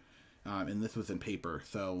Dredge, and this was in paper.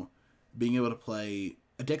 So being able to play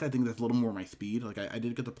a deck, I think that's a little more my speed. Like I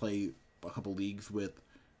did get to play a couple leagues with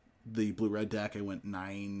the blue-red deck. I went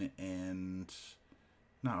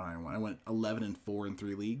 11-4 in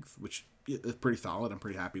 3 leagues, which is pretty solid. I'm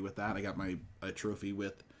pretty happy with that. I got a trophy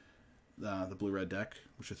with the blue-red deck,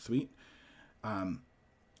 which is sweet.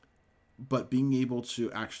 But being able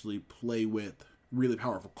to actually play with really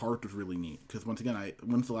powerful cards was really neat. Because once again,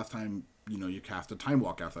 when's the last time you cast a Time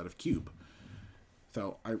Walk outside of Cube?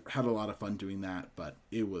 So I had a lot of fun doing that, but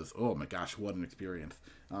it was, oh my gosh, what an experience.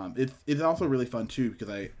 It's also really fun too, because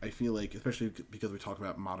I feel like, especially because we talk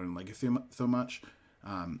about Modern Legacy so much,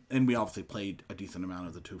 and we obviously played a decent amount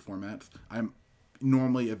of the two formats. I'm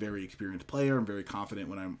normally a very experienced player. I'm very confident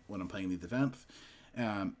when I'm playing these events.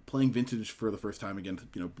 Playing Vintage for the first time against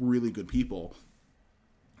really good people.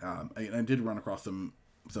 I did run across some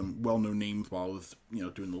well-known names while I was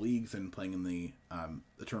doing the leagues and playing in the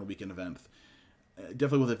Eternal Weekend events.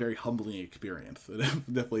 Definitely was a very humbling experience.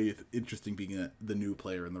 Definitely interesting being the new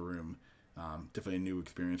player in the room. Definitely a new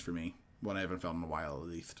experience for me. One I haven't felt in a while, at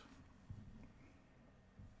least.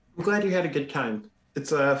 I'm glad you had a good time.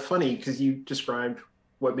 It's funny because you described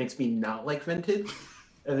what makes me not like Vintage,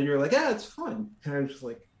 and then you're like, "Yeah, it's fun," and I'm just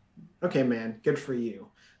like, "Okay, man, good for you."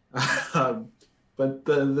 But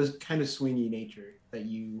the kind of swingy nature that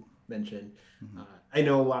you mentioned, I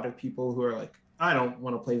know a lot of people who are like, "I don't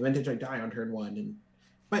want to play Vintage. I die on turn one,"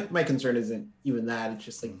 and my concern isn't even that. It's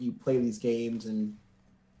just like you play these games and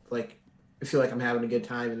like I feel like I'm having a good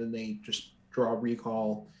time, and then they just draw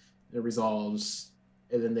recall, and it resolves,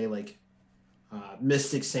 and then they like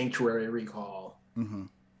Mystic Sanctuary recall. Mm-hmm.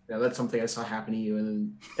 Yeah, that's something I saw happen to you,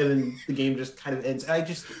 and then the game just kind of ends. I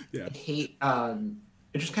just hate. I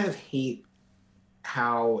just kind of hate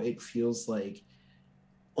how it feels like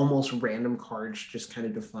almost random cards just kind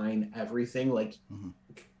of define everything. Like,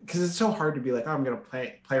 because it's so hard to be like, oh, I'm gonna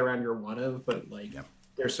play around your one of, but like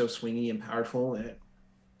they're so swingy and powerful. And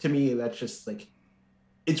to me, that's just like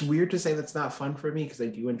it's weird to say that's not fun for me because I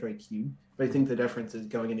do enjoy Cube. But I think the difference is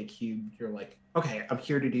going into Cube, you're like, okay, I'm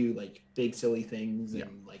here to do like big silly things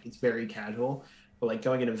and like it's very casual. But like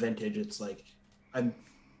going into Vintage, it's like I'm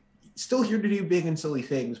still here to do big and silly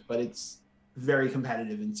things, but it's very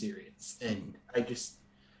competitive and serious. And I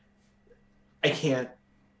can't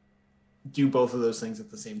do both of those things at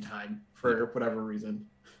the same time for whatever reason.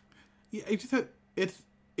 Yeah,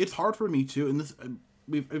 it's hard for me too. And this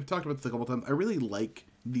we've talked about this a couple times. I really like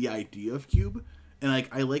the idea of Cube. And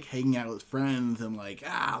like I like hanging out with friends and like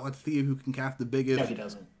let's see who can cast the biggest. No, he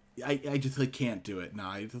doesn't. I just like can't do it. No,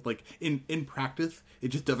 I just like in practice it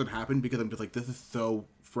just doesn't happen because I'm just like this is so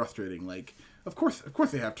frustrating. Like of course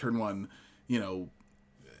they have turn one,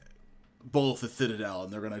 Bolus Citadel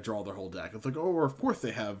and they're gonna draw their whole deck. It's like or of course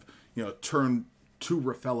they have turn 2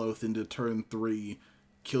 Raphaelos into turn 3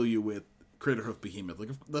 kill you with Craterhoof Behemoth. Like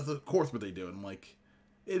that's of course what they do. And I'm like.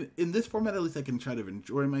 In this format, at least I can try to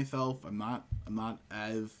enjoy myself. I'm not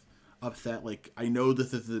as upset. Like I know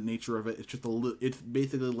this is the nature of it. It's just it's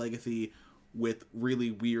basically Legacy with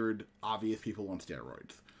really weird, obvious people on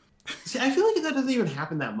steroids. See, I feel like that doesn't even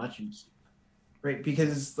happen that much in Cube, right?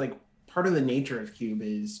 Because like part of the nature of Cube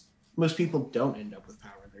is most people don't end up with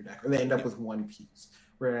power in their deck, or they end up with one piece.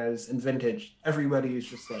 Whereas in Vintage, everybody is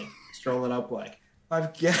just like strolling up, like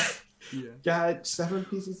I've got 7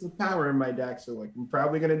 pieces of power in my deck, so like I'm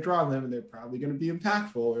probably going to draw them and they're probably going to be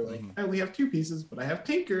impactful. Or like I only have 2 pieces, but I have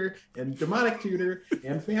Tinker and Demonic Tutor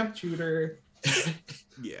and Vamp Tutor.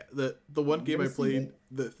 Yeah, the one game I played,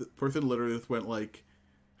 the person literally just went like,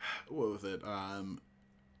 what was it?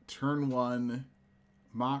 Turn 1,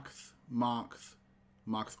 Mox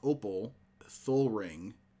Opal, Soul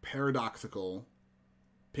Ring, Paradoxical,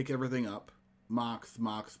 pick everything up, Mox,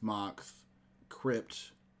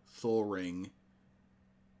 Crypt, Soul Ring,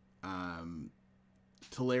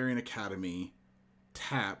 Tolarian Academy,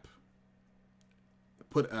 tap,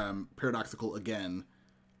 put Paradoxical again,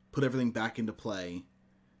 put everything back into play,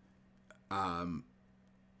 Time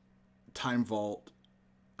Vault,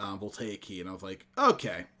 Voltaic Key, and I was like,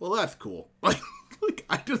 okay, well that's cool. Like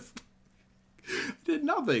I just did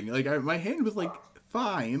nothing. Like my hand was like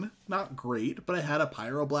fine, not great, but I had a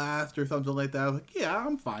Pyroblast or something like that. I was like, yeah,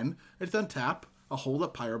 I'm fine. I just untap. I'll hold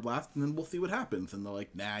up Pyroblast, and then we'll see what happens. And they're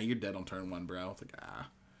like, nah, you're dead on turn 1, bro. I was like,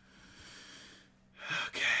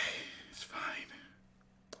 okay, it's fine.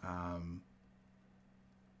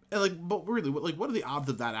 And like, but really, like, what are the odds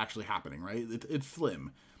of that actually happening, right? It's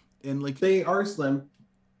slim. And like... They are slim.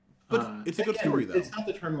 But it's a good story, though. It's not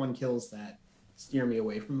the turn 1 kills that steer me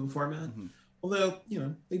away from the format. Although,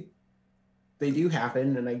 they do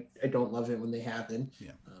happen, and I don't love it when they happen.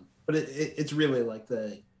 Yeah. But it's really like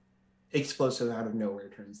the explosive out of nowhere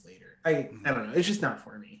turns later. I don't know. It's just not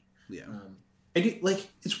for me. Yeah. I do like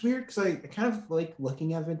it's weird because I kind of like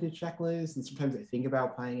looking at Vintage checklists, and sometimes I think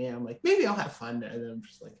about playing it. I'm like, maybe I'll have fun, and then I'm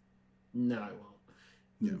just like, no, I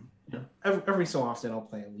won't. Yeah. Every so often I'll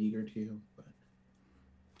play a league or two, but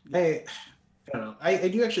I don't know. I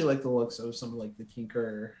do actually like the looks of some of like the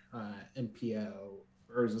Tinker, MPO,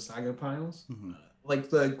 or Saga piles. Like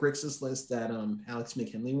the Grixis list that Alex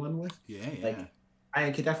McKinley won with. Yeah. Like I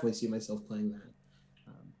could definitely see myself playing that.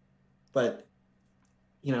 But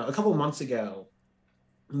a couple months ago,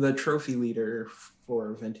 the trophy leader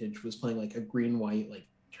for Vintage was playing like a green white like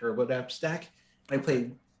Turbo Depth deck. I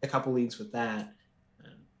played a couple leagues with that.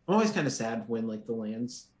 I'm always kind of sad when like the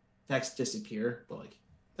lands decks disappear, but like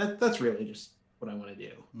that's really just what I want to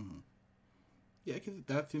do. Mm-hmm. Yeah, because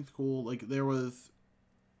that seems cool. Like there was,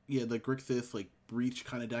 the Grixis like Breach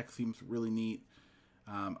kind of deck seems really neat.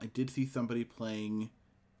 I did see somebody playing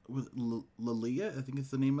with Lilia, I think is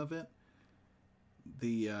the name of it.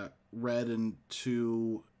 The red and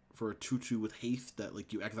 2 for a 2/2 with haste that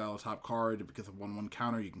like you exile a top card because of 1/1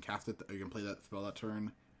 counter. You can cast it, or you can play that spell that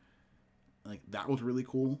turn. Like that was really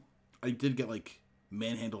cool. I did get like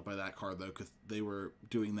manhandled by that card though because they were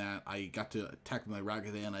doing that. I got to attack with my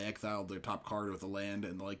Ragavan. I exiled their top card with a land,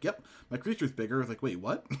 and they're like, "Yep, my creature's bigger." I was like, "Wait,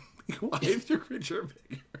 what? Why is your creature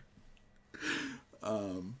bigger?"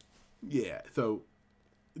 Yeah. So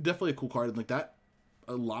definitely a cool card, and like that.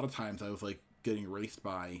 A lot of times I was like getting raced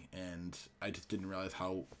by, and I just didn't realize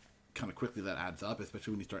how kind of quickly that adds up,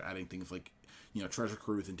 especially when you start adding things like Treasure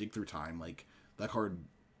Cruise and Dig Through Time. Like that card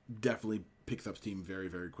definitely picks up steam very,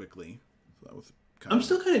 very quickly. So that was I'm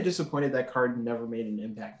still kind of disappointed that card never made an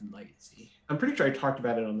impact in Legacy. I'm pretty sure I talked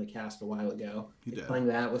about it on the cast a while ago. Like, playing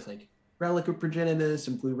that with like Relic of Progenitus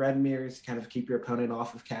and Blue Red Mirrors to kind of keep your opponent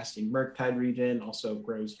off of casting Murktide Regent, also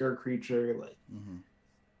grows your creature. Like,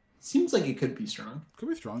 seems like it could be strong. Could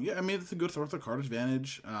be strong. Yeah, I mean it's a good source of card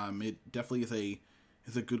advantage. It definitely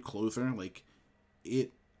is a good closer. Like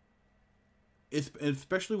it's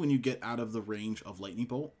especially when you get out of the range of Lightning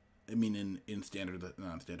Bolt. I mean, in standard,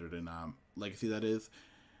 non-standard, and Legacy, that is.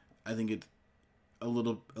 I think it's a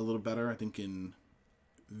little better. I think in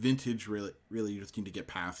Vintage, really, you just need to get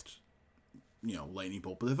past, Lightning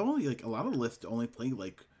Bolt. But there's only like a lot of lists only play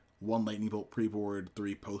like 1 Lightning Bolt pre-board,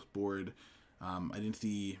 3 post-board.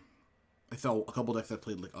 I saw a couple decks that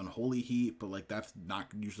played like Unholy Heat, but like that's not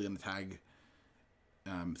usually on the tag.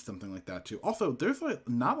 Something like that too. Also, there's like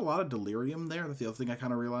not a lot of Delirium there. That's the other thing I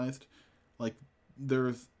kind of realized. Like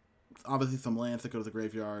there's obviously some lands that go to the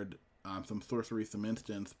graveyard, some sorcery, some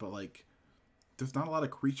instants, but like there's not a lot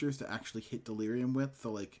of creatures to actually hit Delirium with.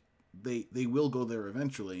 So like they will go there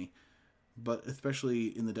eventually, but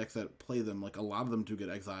especially in the decks that play them, like a lot of them do get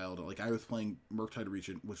exiled. Like I was playing Murktide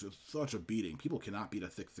Regent, which is such a beating. People cannot beat a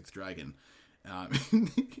 6/6 dragon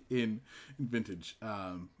in Vintage.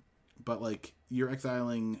 But like you're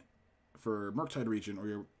exiling for Murktide Regent, or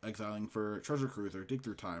you're exiling for Treasure Cruise or Dig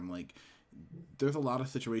Through Time. Like there's a lot of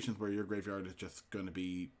situations where your graveyard is just going to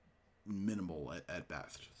be minimal at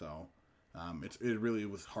best. So it really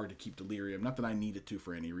was hard to keep Delirium. Not that I needed to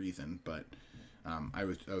for any reason, but I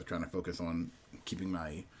was trying to focus on keeping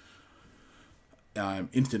my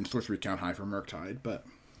instant sorcery count high for Murktide. But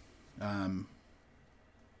I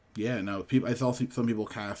saw some people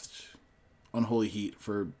cast Unholy Heat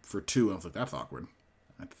for 2, and I was like, that's awkward.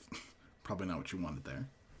 That's probably not what you wanted there.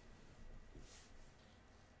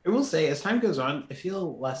 I will say, as time goes on, I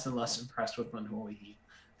feel less and less impressed with Unholy Heat.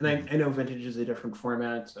 And I know Vintage is a different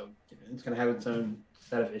format, so it's going to have its own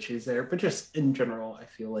set of issues there. But just in general, I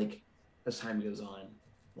feel like as time goes on,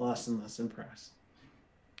 less and less impressed.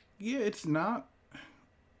 Yeah, it's not.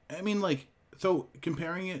 I mean, like, so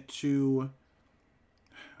comparing it to.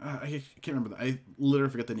 I can't remember. I literally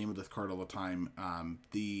forget the name of this card all the time.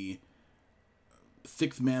 The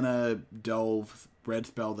 6 mana delve red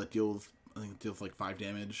spell that deals like 5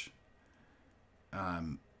 damage. I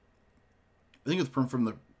think it's from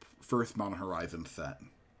the first Modern Horizon set.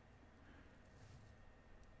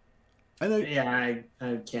 I know. Yeah,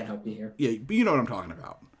 I can't help you here. Yeah, but you know what I'm talking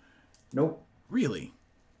about. Nope. Really?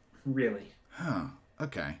 Really? Huh.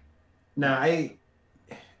 Okay. No,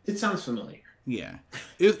 it sounds familiar. Yeah.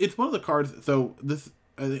 It's one of the cards. So this,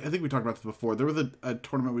 I think we talked about this before. There was a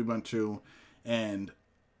tournament we went to, and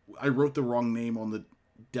I wrote the wrong name on the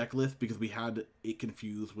deck list because we had it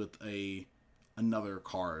confused with another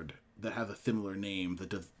card that has a similar name that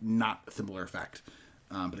does not a similar effect.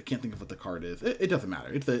 But I can't think of what the card is. It doesn't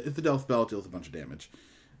matter. It's a Delve spell. It deals a bunch of damage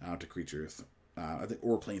to creatures. I think,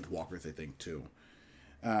 or planeswalkers, I think, too.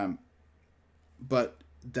 But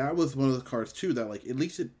that was one of the cards, too, that, like, at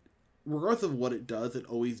least it, regardless of what it does, it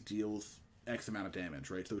always deals X amount of damage,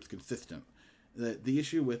 right? So it's consistent. The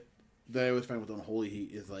issue with that I always find with Unholy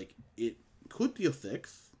Heat is, like, it could deal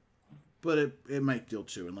 6, but it might deal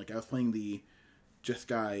 2. And, like, I was playing the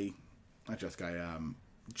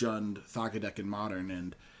Jund Saga deck in Modern,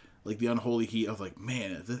 and like the Unholy Heat, I was like,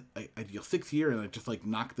 man, I deal 6 here, and I just like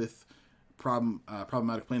knock this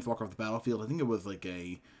problematic planeswalker off the battlefield. I think it was like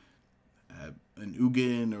an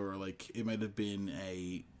Ugin, or like it might have been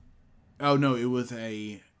it was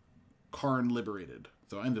a Karn liberated.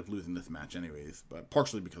 So I ended up losing this match anyways, but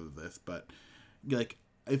partially because of this. But like,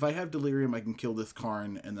 if I have Delirium, I can kill this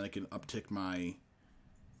Karn, and then I can uptick my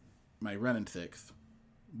Renin 6.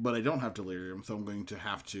 But I don't have Delirium, so I'm going to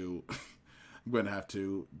have to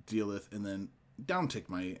deal with and then downtick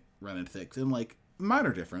my Renin 6. And like,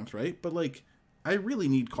 minor difference, right? But like, I really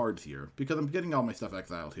need cards here because I'm getting all my stuff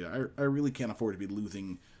exiled here. I really can't afford to be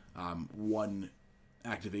losing one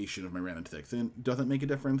activation of my Renin 6. And does it make a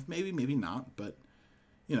difference? Maybe, maybe not. But,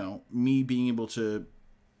 you know, me being able to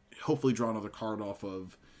hopefully draw another card off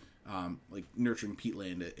of like Nurturing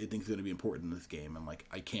Peatland, I think is going to be important in this game. And like,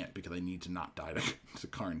 I can't because I need to not die to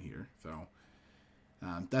Karn here. So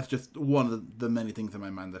that's just one of the many things in my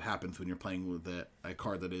mind that happens when you're playing with a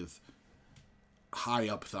card that is high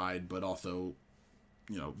upside, but also,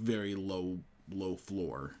 you know, very low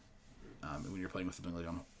floor. When you're playing with something like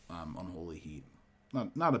Unholy Heat,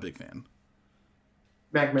 not a big fan.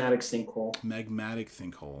 Magmatic Sinkhole. Magmatic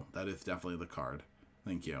Sinkhole. That is definitely the card.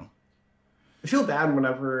 Thank you. I feel bad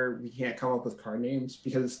whenever we can't come up with card names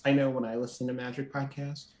because I know when I listen to Magic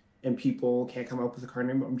podcasts and people can't come up with a card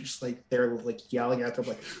name, I'm just like, they're like yelling at them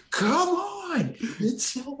like, come on, it's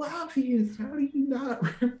so obvious. How do you not?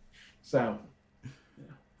 So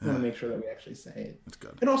I want to make sure that we actually say it. That's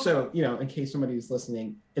good. And also, you know, in case somebody's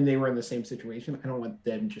listening and they were in the same situation, I don't want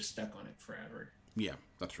them just stuck on it forever. Yeah,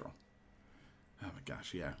 that's true. Oh my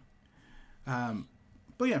gosh, yeah.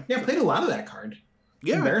 But yeah. Yeah, I played a lot of that card.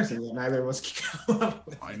 Yeah. Embarrassing that neither of us can come up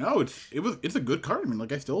with. I know it's a good card. I mean,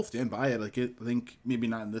 like, I still stand by it. Like, I think maybe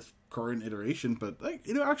not in this current iteration, but like,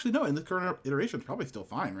 you know, actually no, in this current iteration, it's probably still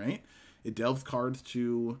fine, right? It delves cards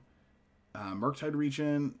to Murktide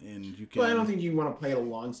Region, and you can. Well, I don't think you want to play it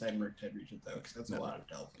alongside Murktide Region though, because that's a lot of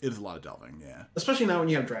delving. It is a lot of delving, yeah. Especially now when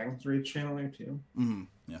you have Dragon's Rage channeling too. Mm-hmm.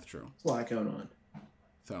 Yeah, that's true. There's a lot going on.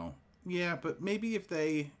 So yeah, but maybe if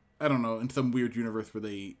they, I don't know, in some weird universe where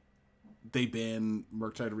they ban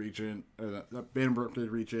Murktide Regent, or ban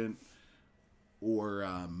Murktide Regent, or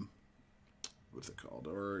what's it called,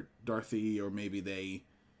 or Darcy, or maybe they,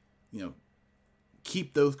 you know,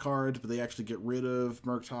 keep those cards, but they actually get rid of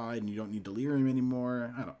Murktide, and you don't need Delirium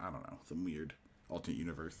anymore. I don't know, some weird alternate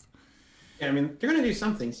universe. Yeah, I mean, they're gonna do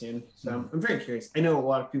something soon, so I'm very curious. I know a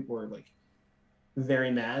lot of people were like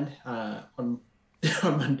very mad on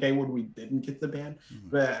Monday when we didn't get the ban,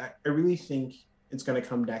 but I really think it's going to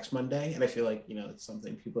come next Monday. And I feel like, you know, it's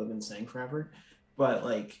something people have been saying forever, but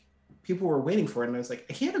like people were waiting for it. And I was like,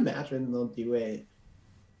 I can't imagine they'll do it.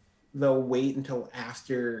 They'll wait until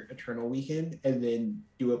after Eternal Weekend and then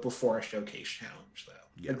do it before a Showcase Challenge though.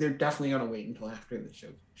 Yeah. Like, they're definitely going to wait until after the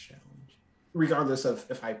Showcase Challenge, regardless of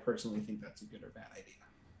if I personally think that's a good or bad idea.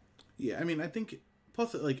 Yeah. I mean, I think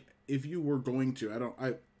plus like if you were going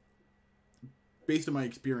to, based on my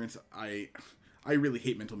experience, I really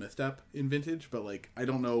hate Mental Misstep in Vintage, but like I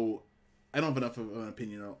don't have enough of an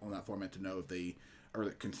opinion on that format to know if they are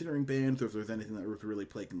considering bans or if there's anything that was really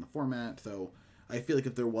plaguing the format. So I feel like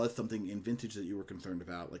if there was something in Vintage that you were concerned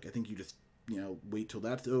about, like I think you just, you know, wait till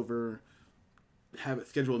that's over, have it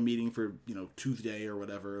schedule a meeting for, you know, Tuesday or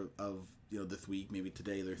whatever of, you know, this week. Maybe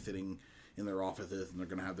today they're sitting in their offices and they're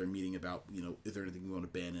going to have their meeting about, you know, is there anything we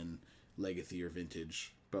want to ban in Legacy or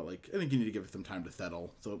Vintage. But like I think you need to give it some time to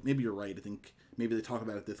settle. So maybe you're right. I think maybe they talk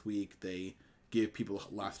about it this week. They give people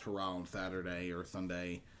last hurrah on Saturday or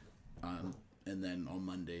Sunday, and then on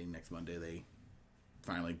next Monday, they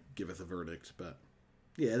finally give us a verdict. But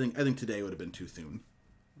yeah, I think today would have been too soon.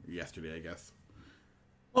 Yesterday, I guess.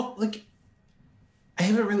 Well, like I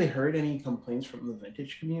haven't really heard any complaints from the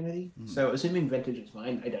Vintage community. So assuming Vintage is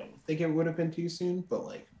fine, I don't think it would have been too soon. But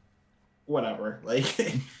like, whatever.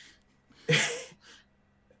 Like.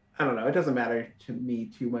 I don't know. It doesn't matter to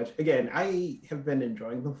me too much. Again, I have been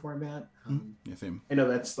enjoying the format. Yeah, same. I know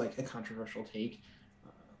that's like a controversial take,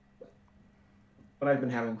 but I've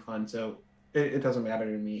been having fun, so it doesn't matter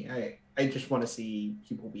to me. I just want to see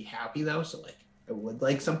people be happy though. So like, I would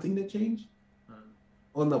like something to change.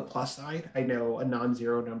 On the plus side, I know a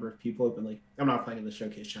non-zero number of people have been like, I'm not playing in the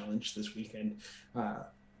Showcase Challenge this weekend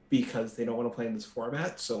because they don't want to play in this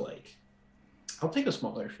format. So like, I'll take a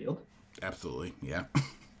smaller field. Absolutely, yeah.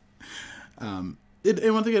 And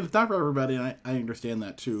once again, it's not for everybody, and I understand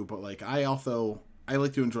that too. But like, I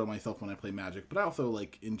like to enjoy myself when I play Magic, but I also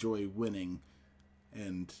like enjoy winning,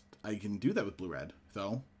 and I can do that with Blue Red.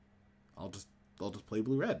 So I'll just play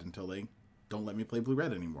Blue Red until they don't let me play Blue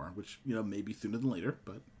Red anymore, which, you know, maybe sooner than later,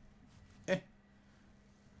 but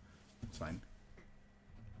it's fine.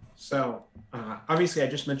 So obviously, I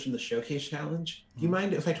just mentioned the Showcase Challenge. Do you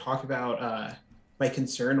mind if I talk about my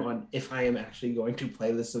concern on if I am actually going to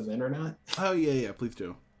play this event or not? Oh, yeah, please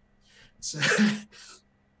do. So,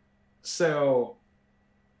 So,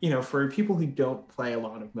 for people who don't play a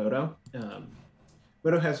lot of Moto,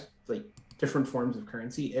 Moto has like different forms of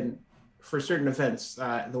currency, and for certain events,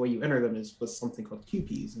 the way you enter them is with something called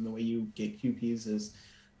QPs, and the way you get QPs is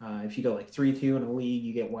if you go like 3-2 in a league,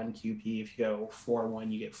 you get 1 QP. If you go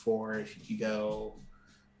 4-1, you get 4. If you go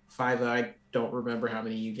 5, I don't remember how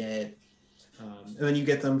many you get, and then you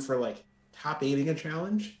get them for like top 8ing a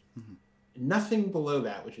challenge. Mm-hmm. Nothing below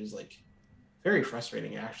that, which is like very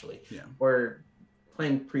frustrating actually. Yeah. Or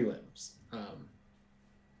playing prelims.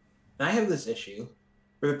 I have this issue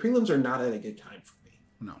where the prelims are not at a good time for me.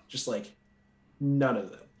 No. Just like none of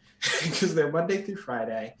them. Because they're Monday through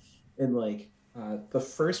Friday. And like the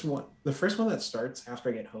first one that starts after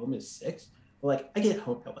I get home is 6. But like I get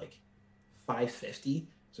home at like 5:50.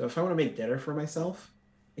 So if I want to make dinner for myself,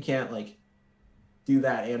 I can't like do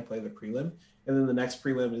that and play the prelim. And then the next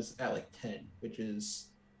prelim is at like 10, which is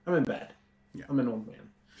I'm in bed. Yeah. I'm an old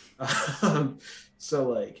man. So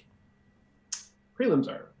like prelims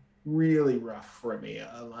are really rough for me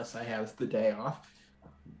unless I have the day off.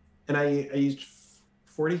 And I used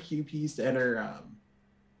 40 QPs to enter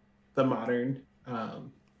the modern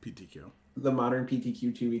PTQ. The modern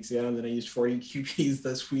PTQ 2 weeks ago, and then I used 40 QPs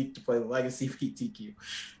this week to play the Legacy PTQ.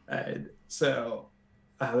 So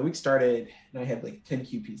the week started, and I had like 10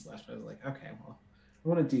 QPs left. I was like, okay, well, I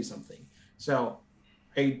want to do something. So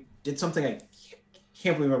I did something I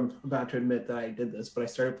can't believe I'm about to admit that I did this, but I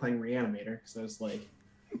started playing Reanimator because I was like,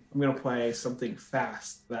 I'm going to play something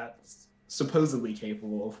fast that's supposedly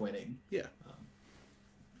capable of winning. Yeah.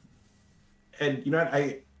 And you know what?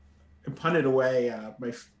 I punted away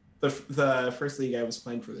the first league I was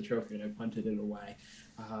playing for the trophy, and I punted it away.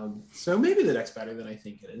 So maybe the deck's better than I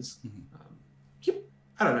think it is. Mm-hmm.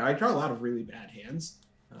 I don't know. I draw a lot of really bad hands.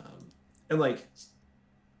 And like,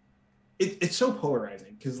 it's so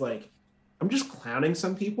polarizing because like, I'm just clowning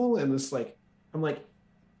some people, and this like, I'm like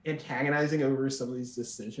antagonizing over some of these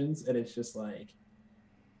decisions, and it's just like,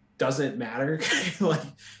 doesn't matter. Like,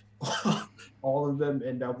 all of them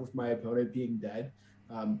end up with my opponent being dead.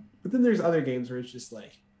 But then there's other games where it's just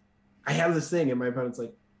like, I have this thing, and my opponent's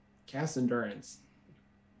like, cast endurance.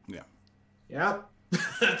 Yeah. Yep.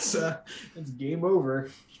 That's game over.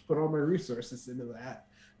 Just put all my resources into that.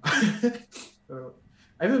 So,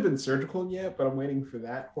 I haven't been surgical yet, but I'm waiting for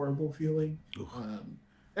that horrible feeling.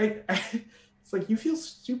 It's like you feel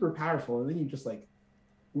super powerful, and then you just like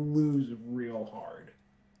lose real hard.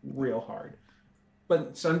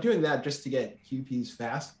 But so I'm doing that just to get QPs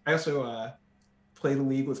fast. I also played a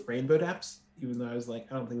league with Rainbow Depths, even though I was like,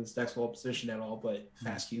 I don't think this deck's well positioned at all, but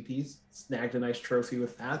fast QPs. Snagged a nice trophy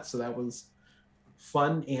with that, so that was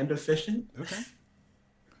fun and efficient. Okay.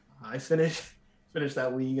 I finished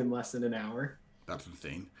that league in less than an hour. That's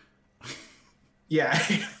insane. Yeah.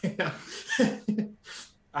 That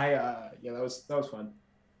was fun.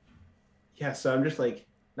 Yeah, so I'm just like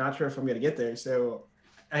not sure if I'm gonna get there. So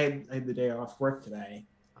I had the day off work today,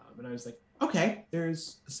 and I was like, okay,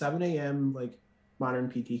 there's a 7 a.m. like modern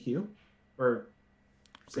PTQ or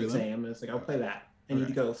 6 a.m. and it's like I'll play that. I need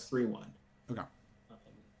to go 3-1. Okay.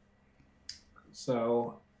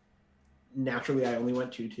 So naturally, I only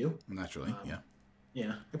went 2-2. Naturally, yeah.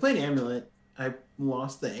 Yeah, I played Amulet. I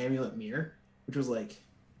lost the Amulet Mirror, which was like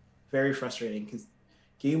very frustrating because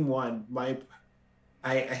game 1,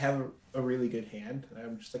 I have a really good hand.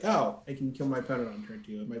 I'm just like, oh, I can kill my opponent on turn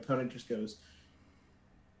 2, and my opponent just goes.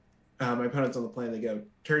 My opponent's on the plane. They go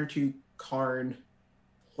turn 2, Karn,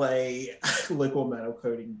 play Liquid Metal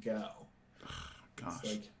Coating, go. Gosh.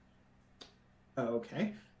 It's like,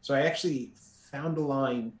 okay. So I actually found a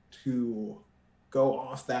line to go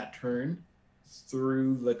off that turn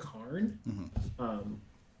through the Karn. Mm-hmm.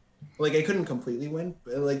 Like I couldn't completely win,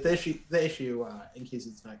 but like the issue, in case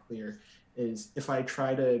it's not clear, is if I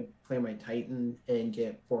try to play my Titan and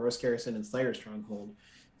get Boros Garrison and Slayer Stronghold,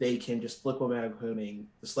 they can just Liquid Metal Coating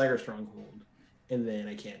the Slayer Stronghold, and then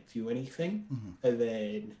I can't do anything. Mm-hmm. And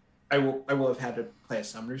then I will have had to play a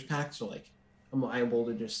Summoner's Pact, so like I'm liable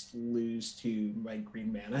to just lose to my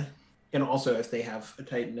green mana. And also, if they have a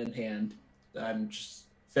Titan in hand, I'm just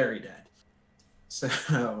very dead.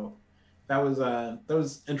 So that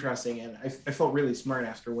was interesting, and I felt really smart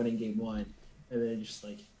after winning game 1, and then just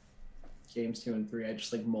like games 2 and 3, I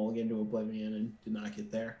just like mulliganed into Oblivion and did not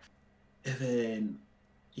get there. And then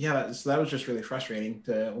so that was just really frustrating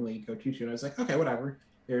to only go 2-2, and I was like, okay, whatever.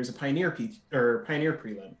 There's a Pioneer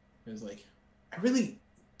prelim. I was like, I really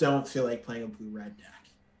don't feel like playing a blue-red deck.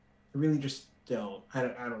 I really just don't. I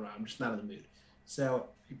don't know. I'm just not in the mood. So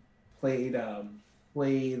I played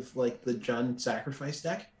like the Jund Sacrifice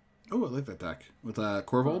deck. Oh, I like that deck with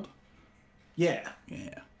Korvold. Yeah.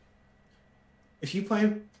 Yeah. If you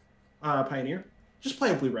play Pioneer, just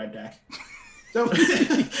play a blue red deck. Don't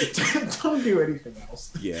don't do anything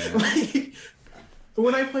else. Yeah. Like, but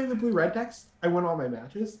when I play the blue red decks, I win all my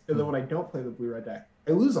matches, and then when I don't play the blue red deck,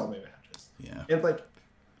 I lose all my matches. Yeah. And like,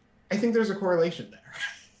 I think there's a correlation there.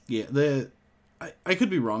 Yeah. I could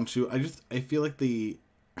be wrong too. I feel like the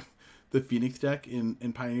Phoenix deck in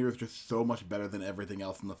Pioneer is just so much better than everything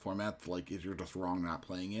else in the format. Like, you're just wrong not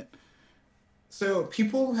playing it. So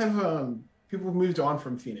people have moved on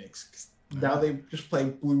from Phoenix. Now they just play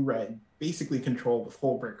blue red, basically control with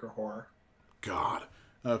Hullbreaker Horror. God.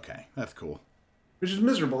 Okay, that's cool. Which is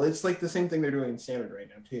miserable. It's like the same thing they're doing in Standard right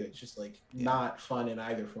now too. It's just like not fun in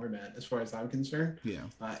either format as far as I'm concerned. Yeah.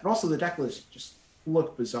 And also the deck lists just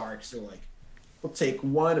look bizarre. So like, we'll take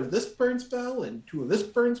one of this burn spell and two of this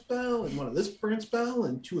burn spell and one of this burn spell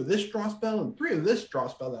and two of this draw spell and three of this draw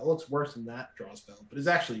spell that looks worse than that draw spell, but is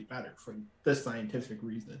actually better for this scientific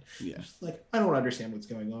reason. Yeah. Just like, I don't understand what's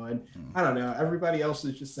going on. I don't know. Everybody else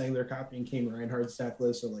is just saying they're copying Kane Reinhardt's deck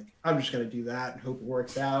list, so like, I'm just gonna do that and hope it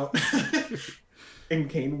works out. In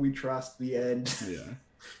Kane we trust, the end. Yeah.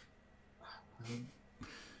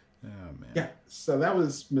 Oh man. Yeah. So that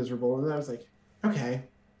was miserable, and then I was like, okay.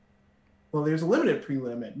 Well, there's a limited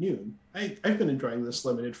prelim at noon. I've been enjoying this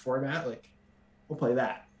limited format. Like, we'll play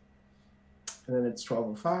that. And then it's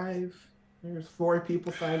 12:05. There's 4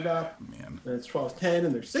 people signed up. Man. Then it's 12:10,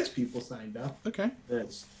 and there's 6 people signed up. Okay. Then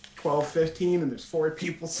it's 12:15, and there's 4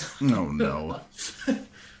 people signed Oh no.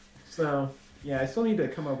 So yeah, I still need to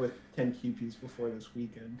come up with 10 QPs before this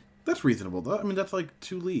weekend. That's reasonable though. I mean, that's like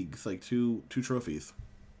 2 leagues, like two trophies.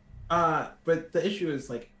 But the issue is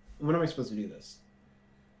like, when am I supposed to do this?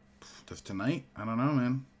 Just tonight? I don't know,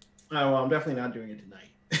 man. Oh, well, I'm definitely not doing it tonight.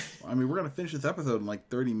 I mean, we're gonna finish this episode in like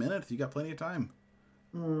 30 minutes. You got plenty of time.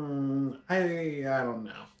 I don't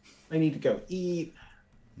know. I need to go eat.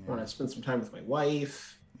 Yeah. I want to spend some time with my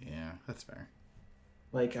wife. Yeah, that's fair.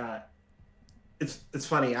 Like, it's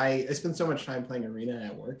funny. I spend so much time playing Arena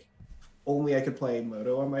at work. Only I could play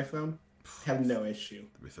Moto on my phone. Have no issue.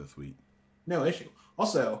 That'd be so sweet. No issue.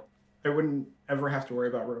 Also, I wouldn't ever have to worry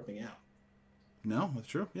about roping out. No, that's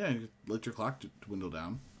true. Yeah, you just let your clock dwindle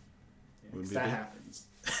down. Yeah, that happens.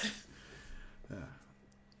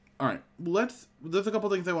 All right, there's a couple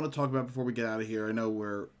things I want to talk about before we get out of here. I know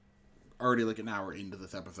we're already like an hour into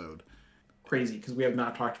this episode. Crazy, because we have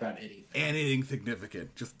not talked about anything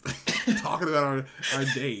significant. Just talking about our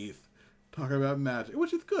days, talking about magic,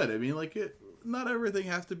 which is good. I mean, like, not everything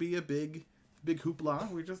has to be a big hoopla.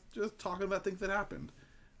 We're just talking about things that happened.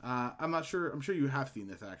 I'm not sure. I'm sure you have seen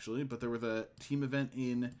this actually, but there was a team event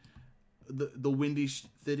in the Windy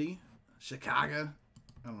City, Chicago.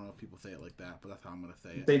 I don't know if people say it like that, but that's how I'm going to say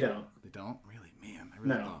it. They don't. They don't? Really? Man, I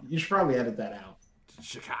really don't. You should probably edit that out.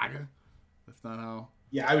 Chicago? That's not how...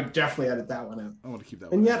 Yeah, I would definitely edit that one out. I want to keep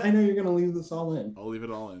that one. And yet, in. I know you're going to leave this all in. I'll leave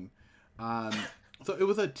it all in. So it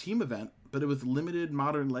was a team event, but it was limited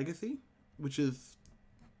Modern Legacy, which is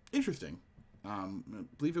interesting. I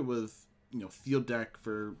believe it was, field deck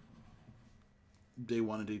for day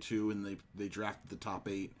 1 and day 2, and they drafted the top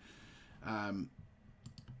 8.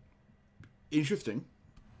 Interesting.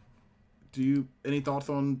 Any thoughts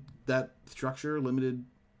on that structure, limited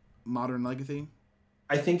Modern Legacy?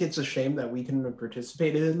 I think it's a shame that we couldn't have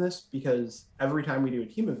participated in this, because every time we do a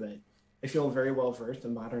team event, I feel very well versed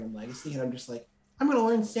in Modern and Legacy, and I'm just like, I'm going to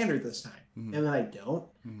learn Standard this time. Mm-hmm. And then I don't.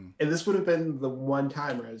 Mm-hmm. And this would have been the one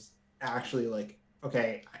time where I was actually like,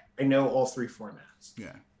 okay, I know all 3 formats.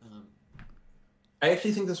 Yeah. I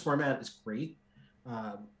actually think this format is great.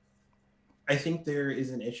 I think there is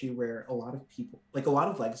an issue where a lot of people, like a lot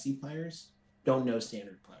of Legacy players, don't know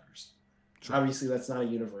Standard players. Sure. Obviously, that's not a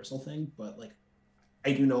universal thing, but like,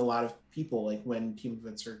 I do know a lot of people, like when team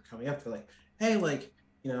events are coming up, they're like, hey, like,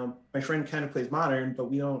 my friend kind of plays Modern,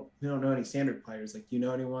 but we don't know any Standard players. Like, do you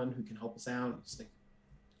know anyone who can help us out? It's like,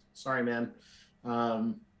 sorry, man.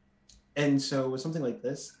 And so with something like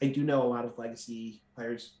this, I do know a lot of Legacy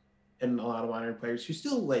players and a lot of Modern players who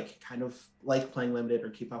still like kind of like playing Limited or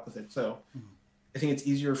keep up with it. So I think it's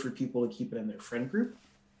easier for people to keep it in their friend group.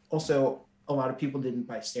 Also, a lot of people didn't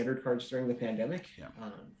buy Standard cards during the pandemic. Yeah.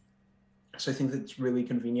 So I think that it's really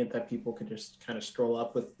convenient that people could just kind of stroll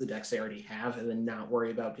up with the decks they already have and then not worry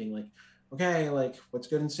about being like, okay, like what's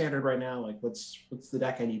good in Standard right now? Like what's the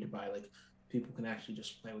deck I need to buy? Like people can actually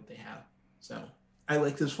just play what they have. So I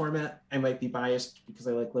like this format. I might be biased because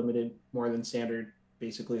I like Limited more than Standard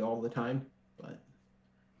basically all the time, but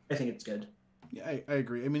I think it's good. Yeah, I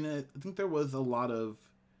agree. I mean, I think there was a lot of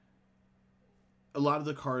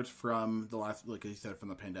the cards from the last, like you said, from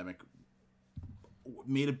the pandemic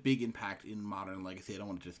made a big impact in Modern Legacy. I don't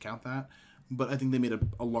want to discount that, but I think they made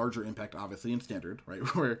a larger impact, obviously, in Standard, right,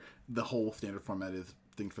 where the whole Standard format is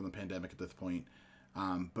things from the pandemic at this point,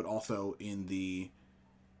 but also in the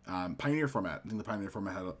Pioneer format. I think the Pioneer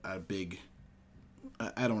format had a big,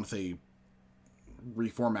 I don't want to say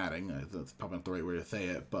reformatting, that's probably not the right way to say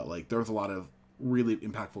it, but like there was a lot of really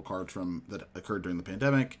impactful cards from that occurred during the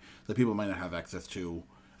pandemic that people might not have access to.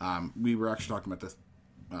 We were actually talking about this,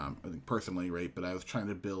 I think personally, right? But I was trying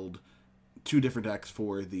to build 2 different decks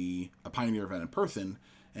for a Pioneer event in person,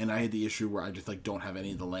 and I had the issue where I just like don't have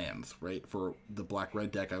any of the lands, right? For the black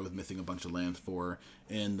red deck, I was missing a bunch of lands for,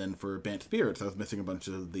 and then for Bant Spirits, I was missing a bunch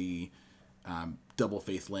of the double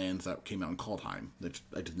face lands that came out in Kaldheim. That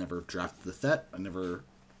I just never drafted the set. I never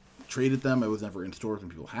traded them. I was never in stores when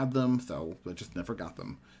people had them, so I just never got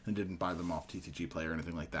them and didn't buy them off TCG Play or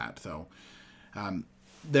anything like that. So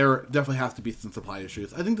there definitely has to be some supply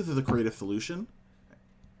issues. I think this is a creative solution.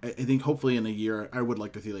 I think hopefully in a year, I would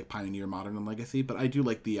like to see like Pioneer, Modern, and Legacy, but I do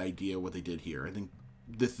like the idea of what they did here. I think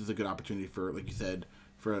this is a good opportunity for, like you said,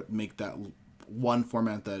 for make that one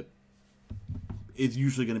format that is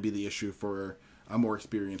usually going to be the issue for a more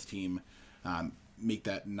experienced team. Make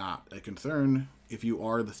that not a concern. If you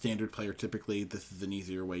are the Standard player, typically this is an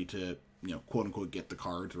easier way to, quote unquote, get the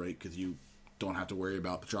cards, right? Because you don't have to worry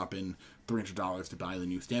about dropping $300 to buy the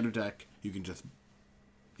new Standard deck. You can just,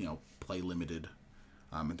 play limited.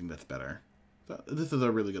 I think that's better. So this is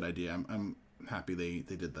a really good idea. I'm happy they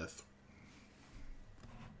did this.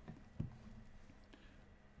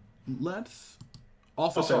 Let's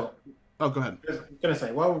also oh, go ahead. I was gonna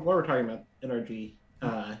say, while we're talking about NRG,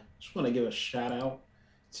 just want to give a shout out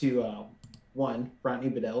to Rodney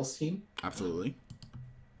Bedell's team. Absolutely.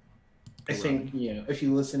 I think if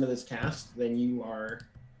you listen to this cast, then you are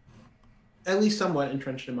at least somewhat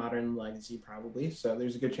entrenched in Modern and Legacy, probably. So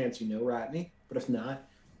there's a good chance you know Rodney. But if not,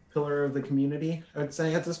 pillar of the community, I would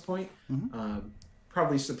say at this point. Mm-hmm.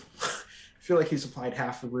 Probably I feel like he supplied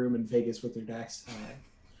half the room in Vegas with their decks.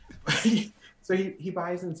 So he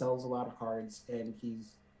buys and sells a lot of cards, and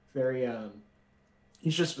he's very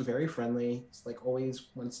he's just very friendly. He's like always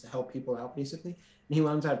wants to help people out, basically. And he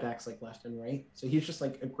loans out decks like left and right. So he's just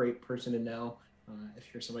like a great person to know. If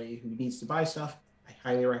you're somebody who needs to buy stuff, I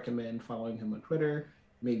highly recommend following him on Twitter,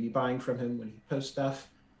 maybe buying from him when he posts stuff.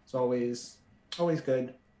 It's always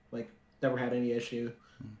good. Like, never had any issue.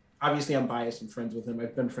 Obviously, I'm biased and friends with him.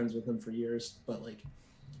 I've been friends with him for years, but like,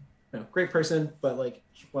 great person. But like,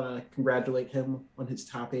 just want to congratulate him on his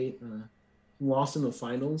top 8. He lost in the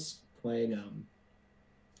finals playing.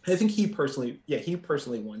 I think he personally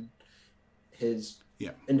won his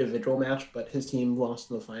individual match, but his team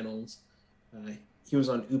lost in the finals. He was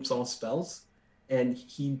on Oops All Spells, and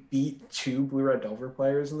he beat 2 Blue Red Delver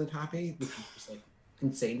players in the top 8, which was just like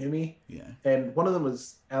insane to me. Yeah. And one of them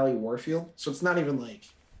was Ali Warfield, so it's not even like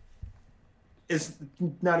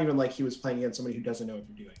he was playing against somebody who doesn't know what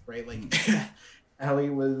they're doing, right? Like Ali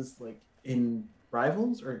was like in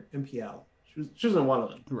Rivals or MPL. She was in one of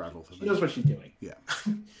them. Rivals. She knows what she's doing. Yeah.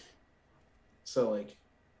 So like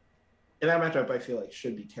in that matchup, I feel like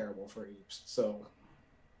should be terrible for Oops. So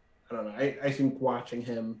I don't know. I think watching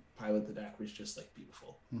him pilot the deck was just like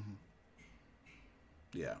beautiful. Mm-hmm.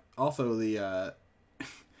 Yeah. Also, the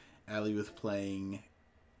Ali was playing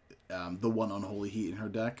the one Unholy Heat in her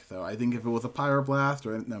deck. So I think if it was a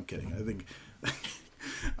Pyroblast no, I'm kidding. I think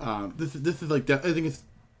this is like I think it's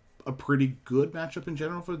a pretty good matchup in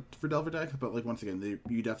general for Delver decks. But like once again,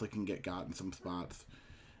 you definitely can get got in some spots.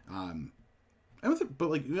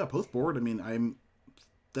 Post board. I mean,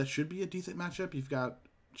 that should be a decent matchup. You've got.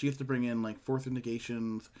 She gets to bring in like Force of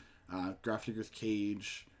Negations, Grafdigger's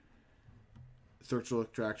Cage, Searchable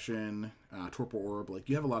Extraction, Torpor Orb. Like,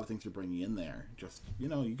 you have a lot of things you're bringing in there. Just, you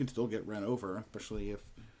can still get ran over, especially if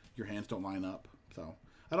your hands don't line up. So,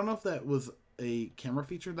 I don't know if that was a camera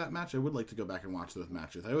feature, that match. I would like to go back and watch those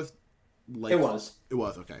matches. I always like... It was. It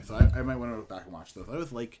was, okay. So, I might want to go back and watch those. I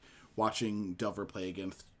always like watching Delver play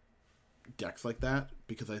against decks like that,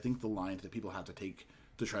 because I think the lines that people have to take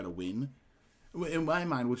to try to win... In my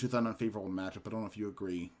mind, which is an unfavorable matchup, I don't know if you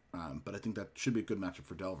agree, but I think that should be a good matchup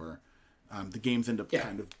for Delver. The games end up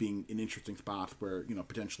kind of being in interesting spots where,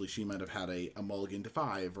 potentially she might have had a mulligan to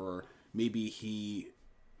 5, or maybe he,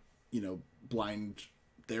 blind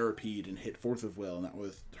therapied and hit Force of Will, and that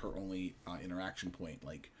was her only interaction point.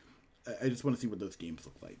 Like, I just want to see what those games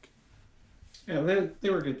look like. Yeah, they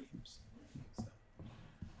were good games. So,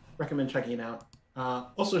 recommend checking it out.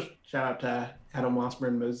 Also, shout out to Adam Lossmer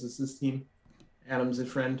and Moses' team. Adam's a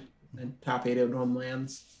friend and top 8 of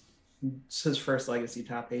Homelands. It's his first Legacy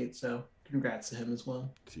top 8, so congrats to him as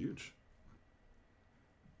well. It's huge.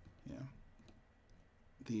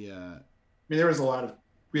 Yeah. There was a lot of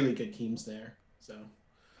really good teams there. So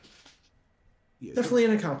Yeah, definitely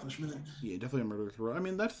an accomplishment. Yeah, definitely a murderous world. I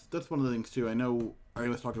mean, that's one of the things too. I know I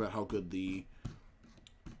always talked about how good the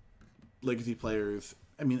legacy players.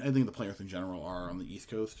 I mean, I think the players in general are on the East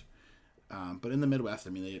Coast, but in the Midwest, I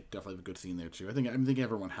mean, they definitely have a good scene there too. I think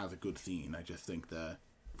everyone has a good scene. I just think that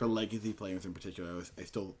for legacy players in particular, I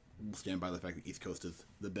still stand by the fact that East Coast is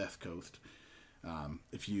the best coast.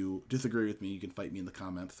 If you disagree with me, you can fight me in the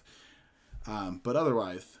comments. But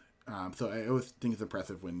otherwise, so I always think it's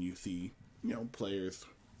impressive when you see players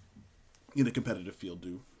in a competitive field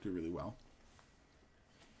do really well.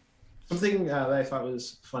 Something that I thought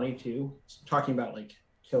was funny too, talking about like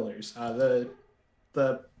killers. The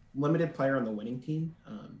limited player on the winning team,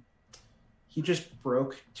 he just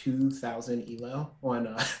broke 2,000 elo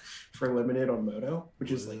on for limited on Moto,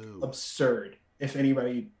 which is like absurd. If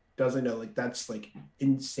anybody doesn't know, like that's like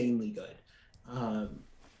insanely good.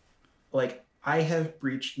 Like I have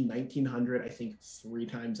breached 1,900, I think 3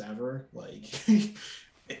 times ever. Like,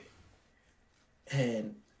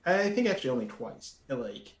 and I think actually only twice. And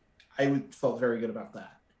like felt very good about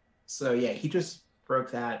that. So yeah, he just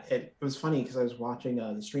broke that. It was funny because I was watching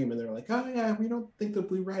the stream and they're like, "Oh yeah, we don't think the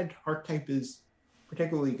blue red archetype is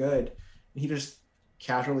particularly good." And he just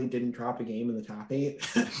casually didn't drop a game in the top 8.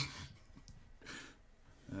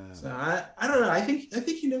 So I don't know. I think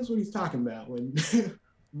he knows what he's talking about when he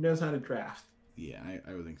knows how to draft. Yeah,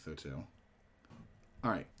 I would think so too. All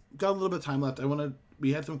right, got a little bit of time left.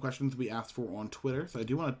 We had some questions we asked for on Twitter, so I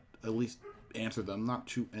do want to at least answer them. Not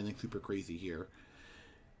too anything super crazy here.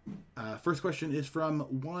 First question is from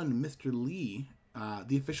one Mr. Lee.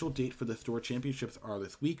 The official date for the store championships are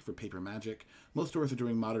this week for Paper Magic. Most stores are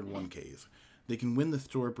doing modern 1Ks. They can win the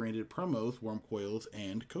store branded promos, Wurmcoils,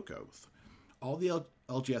 and Cocos. All the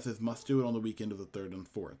LGSs must do it on the weekend of the 3rd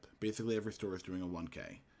and 4th. Basically, every store is doing a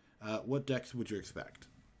 1K. What decks would you expect?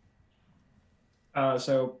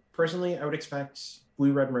 So personally, I would expect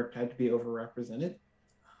blue-red Murktide to be overrepresented.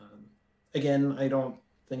 Again, I don't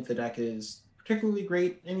think the deck is particularly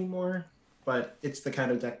great anymore, but it's the kind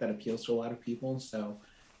of deck that appeals to a lot of people. So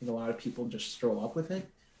I think a lot of people just stroll up with it.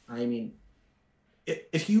 I mean,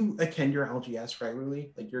 if you attend your LGS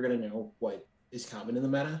regularly, like you're going to know what is common in the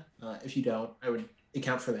meta. If you don't, I would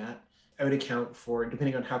account for that. I would account for,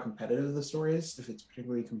 depending on how competitive the store is, if it's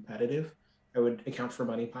particularly competitive, I would account for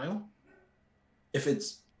Money Pile. If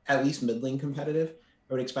it's at least middling competitive,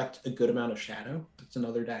 I would expect a good amount of Shadow. It's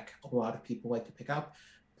another deck a lot of people like to pick up.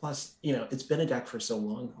 Plus, it's been a deck for so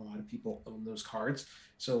long, a lot of people own those cards.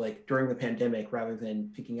 So like during the pandemic, rather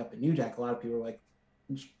than picking up a new deck, a lot of people were like,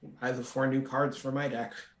 I have the 4 new cards for my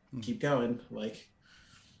deck. Keep going. Like,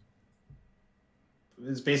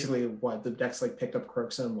 it's basically what the decks like picked up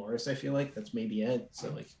Croxa and Loris, I feel like. That's maybe it. So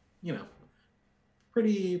like,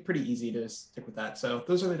 pretty easy to stick with that. So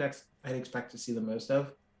those are the decks I'd expect to see the most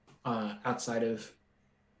of. Outside of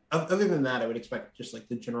other than that, I would expect just like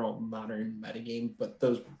the general modern metagame, but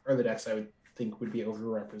those are the decks I would think would be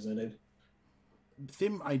overrepresented.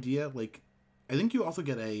 Same idea. Like, I think you also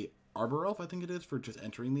get a Arbor Elf, I think it is, for just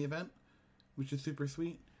entering the event, which is super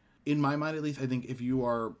sweet. In my mind, at least, I think if you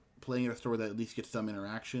are playing at a store that at least gets some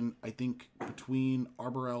interaction, I think between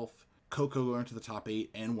Arbor Elf, Coco going to the top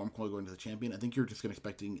 8, and Wurmcoil going to the champion, I think you're just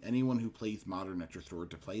expecting anyone who plays Modern at your store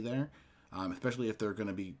to play there, especially if they're going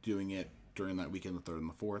to be doing it during that weekend, the 3rd and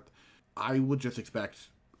the 4th. I would just expect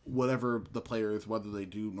whatever the players, whether they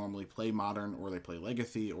do normally play Modern, or they play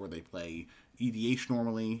Legacy, or they play EDH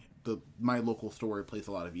normally. My local store plays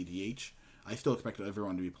a lot of EDH. I still expect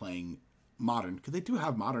everyone to be playing Modern, because they do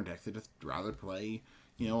have Modern decks. They just rather play,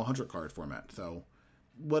 a 100-card format. So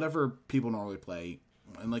whatever people normally play,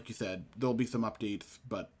 and like you said, there'll be some updates,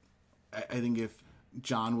 but I think if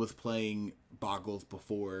John was playing Boggles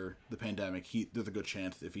before the pandemic, there's a good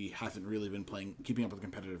chance, if he hasn't really been keeping up with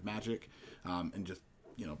competitive Magic, and just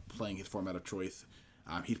playing his format of choice,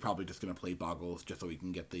 he's probably just going to play Boggles just so he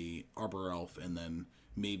can get the Arbor Elf, and then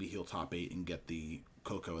maybe he'll top 8 and get the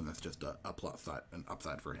Coco, and that's just a plus side, an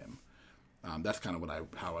upside for him. That's kind of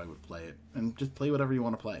how I would play it, and just play whatever you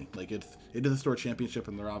want to play. Like it is a store championship,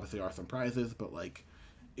 and there obviously are some prizes, but like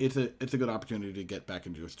it's a good opportunity to get back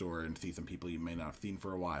into a store and see some people you may not have seen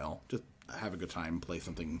for a while. Just have a good time, play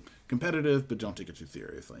something competitive, but don't take it too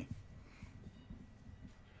seriously.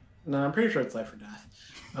 No, I'm pretty sure it's life or death.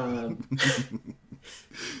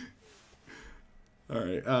 All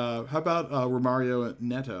right. How about Romario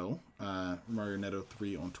Neto? Romario Neto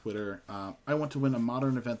 3 on Twitter. I want to win a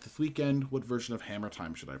Modern event this weekend. What version of Hammer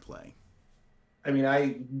Time should I play? I mean,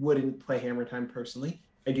 I wouldn't play Hammer Time personally.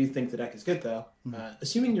 I do think the deck is good, though.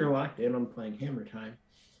 Assuming you're locked in on playing Hammer Time,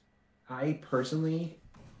 I personally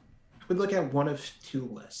would look at one of two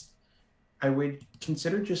lists. I would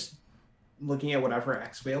consider just looking at whatever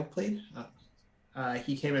X-Whale played.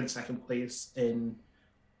 He came in second place in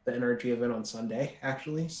the NRG event on Sunday,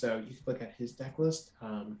 actually. So you could look at his deck list.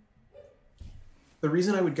 The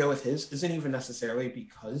reason I would go with his isn't even necessarily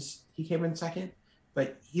because he came in second,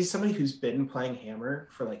 but he's somebody who's been playing Hammer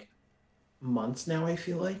for like months now, I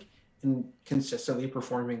feel like, and consistently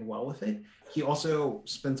performing well with it. He also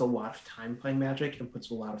spends a lot of time playing Magic and puts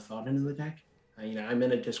a lot of thought into the deck. I'm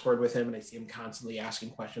in a Discord with him and I see him constantly asking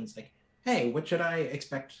questions like, hey, what should I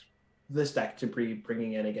expect this deck to be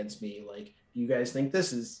bringing in against me? Like, do you guys think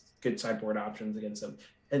this is good sideboard options against them?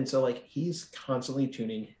 And so like he's constantly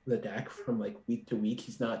tuning the deck from like week to week.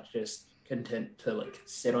 He's not just content to like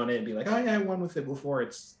sit on it and be like, oh yeah, I won with it before,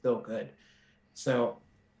 it's still good. So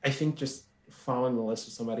I think just following the list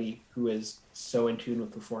of somebody who is so in tune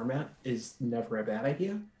with the format is never a bad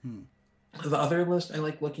idea. The other list I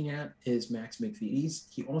like looking at is Max McVitie's.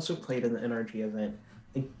 He also played in the NRG event.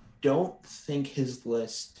 I don't think his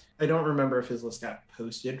list, I don't remember if his list got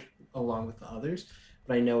posted along with the others,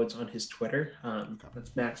 but I know it's on his Twitter.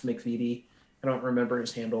 That's Max McVitie. I don't remember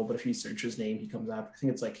his handle, but if you search his name, he comes up. I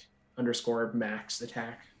think it's like _ Max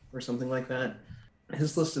Attack or something like that.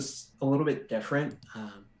 His list is a little bit different.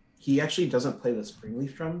 He actually doesn't play the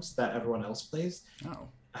Springleaf drums that everyone else plays.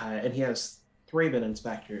 And he has Thraben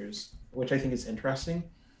Inspectors, which I think is interesting.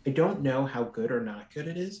 I don't know how good or not good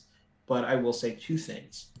it is, but I will say two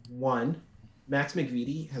things. One, Max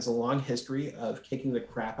McVitie has a long history of kicking the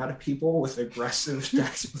crap out of people with aggressive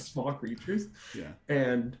decks with small creatures. Yeah.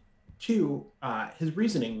 And two, his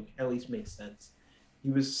reasoning at least makes sense. He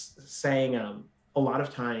was saying a lot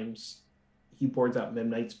of times he boards out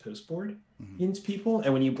Memnites post board into people,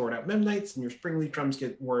 and when you board out Memnites, and your Springleaf drums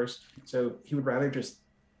get worse. So he would rather just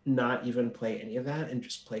not even play any of that and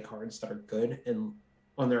just play cards that are good and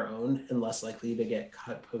on their own and less likely to get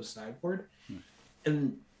cut post sideboard.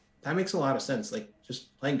 And that makes a lot of sense. Like,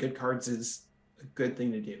 just playing good cards is a good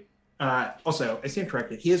thing to do. Also, I stand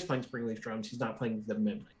corrected. He is playing Springleaf drums. He's not playing the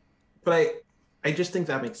Memnite. But I just think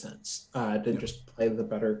that makes sense to just play the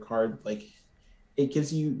better card. Like, it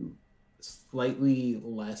gives you slightly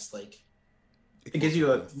less, like, it gives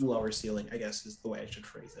you a lower ceiling, I guess is the way I should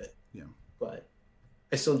phrase it. Yeah. But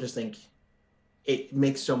I still just think it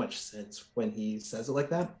makes so much sense when he says it like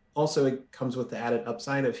that. Also, it comes with the added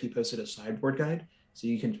upside of he posted a sideboard guide, so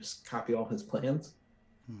you can just copy all his plans.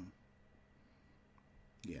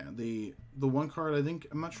 Yeah, the one card, I think,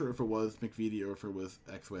 I'm not sure if it was McVitie or if it was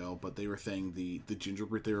X-Whale, but they were saying the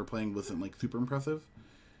Gingerbread they were playing wasn't like super impressive.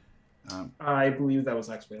 I believe that was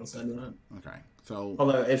X-Whale said that. Okay, so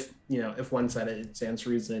although if one said it, it stands to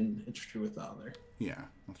reason, it's true with the other. Yeah,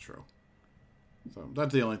 that's true. So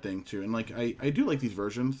that's the only thing too, and like I do like these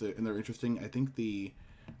versions, and they're interesting. I think the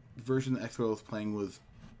version that X-Whale was playing was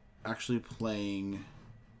actually playing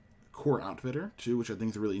Core Outfitter too, which I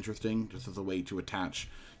think is really interesting, just as a way to attach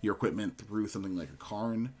your equipment through something like a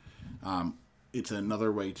Karn. It's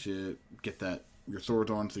another way to get that your swords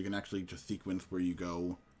on, so you can actually just sequence where you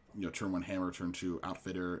go, turn 1 Hammer, turn 2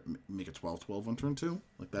 Outfitter, make it 12/12 on turn 2.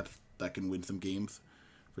 Like that can win some games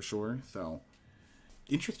for sure. So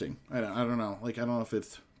interesting. I don't know. Like, I don't know if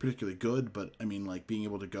it's particularly good, but I mean, like, being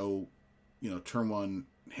able to go, turn 1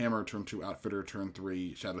 Hammer, turn 2 Outfitter, turn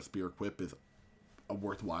 3 Shadow Spear Equip is a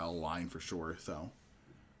worthwhile line for sure. So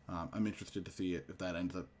I'm interested to see if that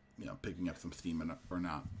ends up, picking up some steam or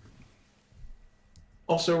not.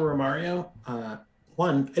 Also, Romario,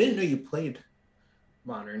 one, I didn't know you played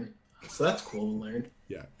Modern, so that's cool to learn.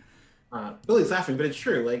 Yeah. Billy's laughing, but it's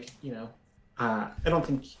true. Like, I don't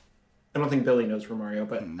think Billy knows Romario,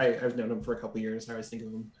 but I've known him for a couple years. I always think of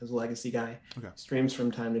him as a legacy guy. Okay. Streams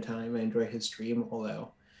from time to time. I enjoy his stream,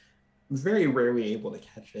 although I'm very rarely able to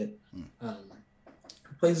catch it.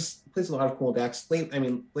 Plays a lot of cool decks.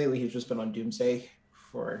 Lately he's just been on Doomsday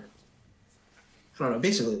for, I don't know,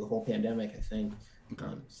 basically the whole pandemic, I think.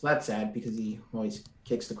 Okay. So that's sad because he always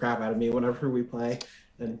kicks the crap out of me whenever we play,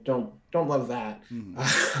 and don't love that.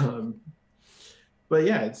 But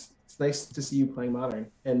yeah, it's nice to see you playing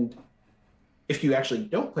Modern. And if you actually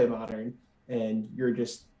don't play Modern and you're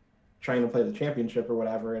just trying to play the championship or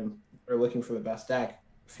whatever and are looking for the best deck,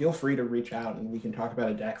 feel free to reach out and we can talk about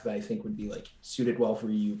a deck that I think would be like suited well for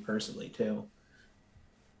you personally too.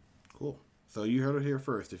 Cool. So you heard it here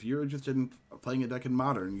first. If you're interested in playing a deck in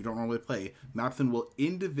Modern you don't normally play, Matson will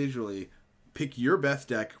individually pick your best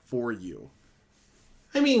deck for you.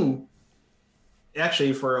 I mean,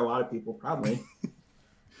 actually, for a lot of people, probably.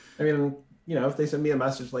 I mean, if they send me a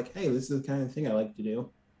message like, hey, this is the kind of thing I like to do,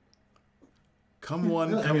 Come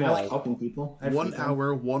one, I come mean, I like all. helping people. I have 1 free time.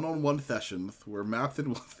 hour, one-on-one sessions where Mathen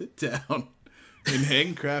will sit down and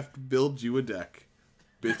handcraft build you a deck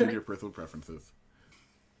based on your personal preferences.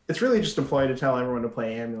 It's really just a ploy to tell everyone to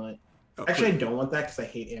play Amulet. Oh, Actually, I clearly. don't want that because I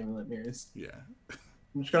hate Amulet mirrors. Yeah.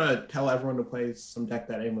 I'm just gonna tell everyone to play some deck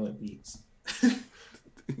that Amulet beats.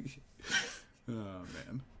 Oh,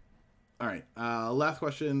 man. All right. Last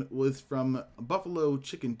question was from Buffalo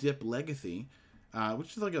Chicken Dip Legacy,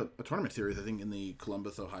 which is like a tournament series, I think, in the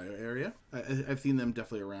Columbus, Ohio area. I've seen them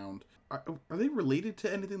definitely around. Are they related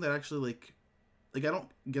to anything that actually, I don't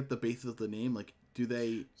get the basis of the name. Like, do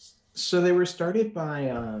they... So they were started by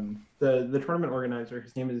the tournament organizer.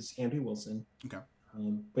 His name is Andy Wilson. Okay.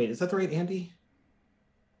 Wait, is that the right Andy?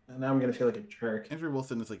 Now I'm gonna feel like a jerk. Andrew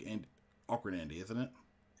Wilson is like Awkward Andy, isn't it?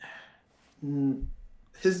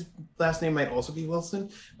 His last name might also be Wilson,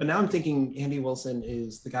 but now I'm thinking Andy Wilson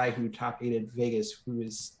is the guy who top aided Vegas, who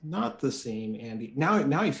is not the same Andy. Now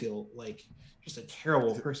I feel like just a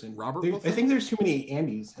terrible person. Robert Wilson? I think there's too many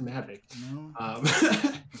Andys in Magic. No.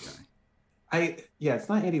 Okay. It's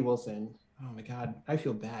not Andy Wilson. Oh my god, I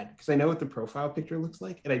feel bad because I know what the profile picture looks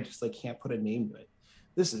like, and I just can't put a name to it.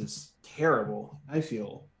 This is terrible. I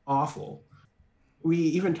feel awful. We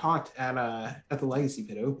even talked at the Legacy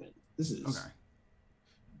Pit Open. This is Okay.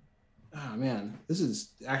 Oh man, this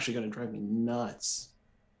is actually going to drive me nuts.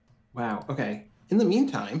 Wow. Okay. In the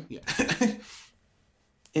meantime, Yeah.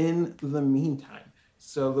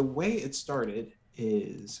 so the way it started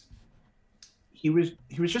is he was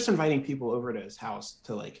just inviting people over to his house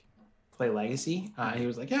to play Legacy. He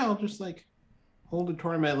was like, yeah, I'll just hold a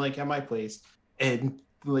tournament at my place, and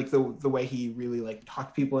the way he really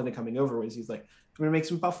talked people into coming over was he's like, I'm gonna make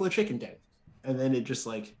some buffalo chicken dip, and then it just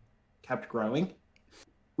kept growing,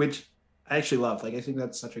 which I actually love. I think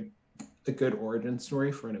that's such a good origin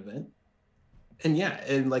story for an event. And yeah,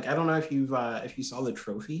 and I don't know if you saw the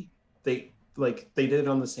trophy. They did it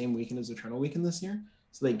on the same weekend as Eternal Weekend this year.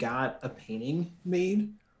 So they got a painting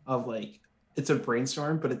made of it's a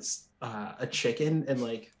brainstorm, but it's a chicken and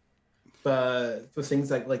the things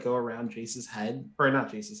that go around Jace's head, or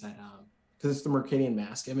not Jace's head, because it's the Mercadian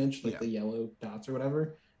Mask image, the yellow dots or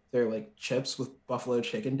whatever. They're chips with buffalo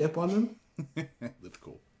chicken dip on them. That's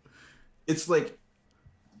cool. It's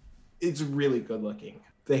it's really good looking.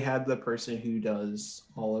 They had the person who does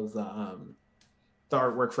all of the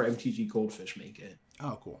artwork for MTG Goldfish make it.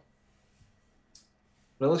 Oh, cool.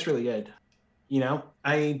 But it looks really good.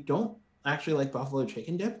 I don't actually like buffalo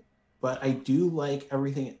chicken dip, but I do like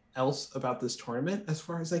everything else about this tournament as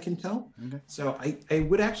far as I can tell. Okay. So I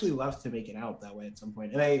would actually love to make it out that way at some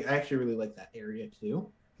point. And I actually really like that area too.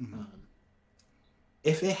 Mm-hmm.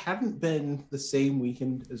 If it hadn't been the same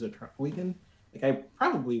weekend as Eternal Weekend, I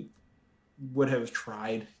probably would have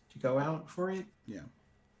tried to go out for it. Yeah.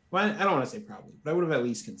 Well, I don't want to say probably, but I would have at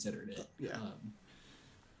least considered it. Yeah.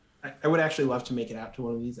 I would actually love to make it out to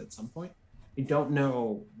one of these at some point. I don't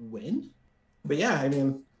know when, but yeah, I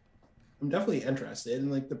mean, I'm definitely interested,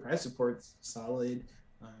 and the prize support's solid.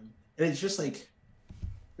 And it's just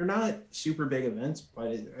they're not super big events,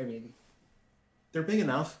 but they're big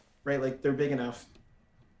enough, right? They're big enough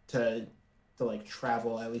to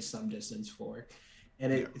travel at least some distance for,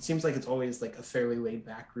 and it seems like it's always a fairly laid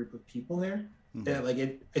back group of people there. Mm-hmm. Yeah,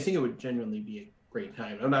 I think it would genuinely be a great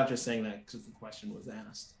time. I'm not just saying that because the question was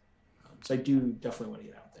asked. So I do definitely want to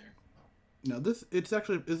get out there. No, this is part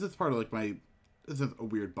of this is a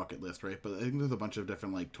weird bucket list, right? But I think there's a bunch of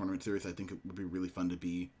different tournament series I think it would be really fun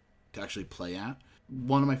to actually play at.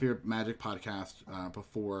 One of my favorite Magic podcasts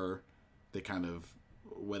before they kind of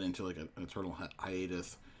went into an eternal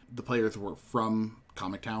hiatus. The players were from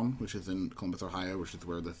Comic Town, which is in Columbus, Ohio, which is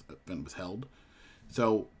where this event was held.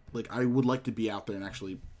 So I would like to be out there and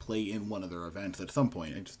actually play in one of their events at some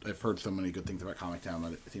point. I've heard so many good things about Comic Town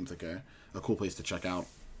that it seems like a cool place to check out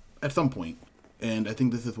at some point. And I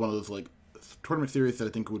think this is one of those tournament series that I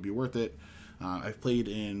think would be worth it. I've played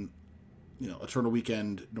in Eternal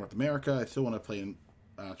Weekend North America. I still want to play in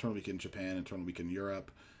Eternal Weekend Japan, Eternal Weekend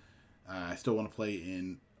Europe. I still want to play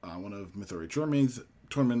in one of Missouri Germany's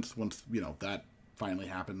tournaments once that finally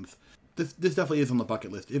happens. This definitely is on the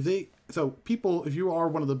bucket list. If you are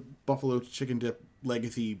one of the Buffalo Chicken Dip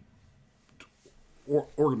Legacy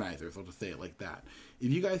organizers, I'll just say it like that.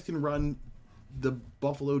 If you guys can run the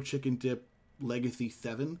Buffalo Chicken Dip Legacy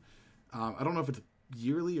 7, I don't know if it's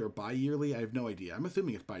yearly or bi-yearly. I have no idea. I'm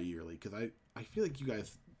assuming it's bi-yearly because I feel like you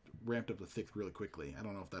guys ramped up to 6 really quickly. I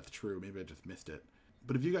don't know if that's true. Maybe I just missed it.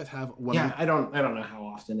 But if you guys have one, I don't know how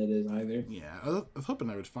often it is either. Yeah, I was hoping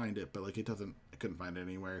I would find it, but I couldn't find it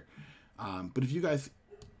anywhere. But if you guys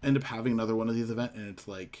end up having another one of these events and it's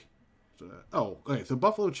Oh, okay. So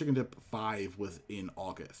Buffalo Chicken Dip 5 was in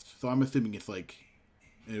August. So I'm assuming it's like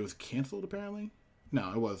it was canceled. Apparently,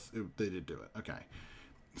 no, it was. They did do it. Okay.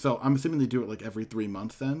 So I'm assuming they do it like every 3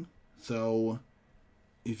 months then. So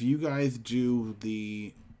if you guys do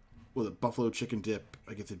the Buffalo Chicken Dip,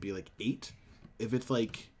 I guess it'd be like 8. If it's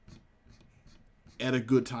like at a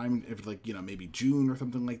good time, if it's like, maybe June or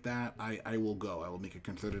something like that, I will go. I will make a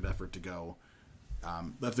concerted effort to go.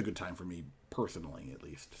 That's a good time for me personally, at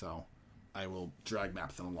least. So I will drag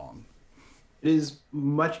Mapson along. It is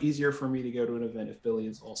much easier for me to go to an event if Billy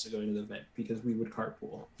is also going to the event because we would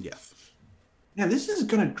carpool. Yes. Yeah, this is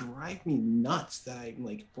gonna drive me nuts that I'm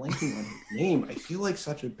like blanking on his name. I feel like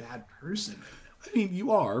such a bad person. I mean,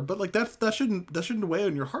 you are, but like that shouldn't weigh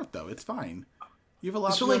on your heart though. It's fine. You have a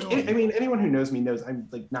lot. So like, I mean, anyone who knows me knows I'm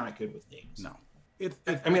like not good with names. No,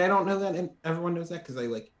 I mean, I don't know that, and everyone knows that because I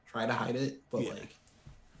like try to hide it. But yeah. like,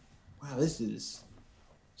 wow, this is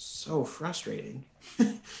so frustrating.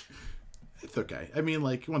 It's okay. I mean,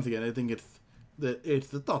 like once again, I think it's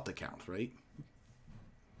the thought that counts, right?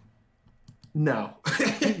 No.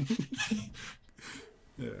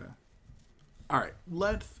 Yeah. All right.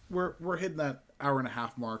 We're hitting that hour and a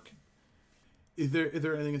half mark. Is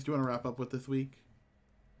there anything else you want to wrap up with this week?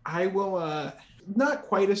 I will. Not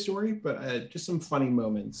quite a story, but just some funny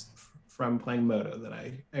moments from playing Moto that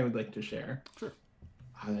I would like to share. Sure.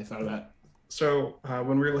 I thought about. So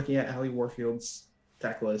when we were looking at Ali Warfield's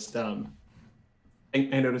deck list, I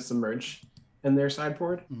noticed some merge in their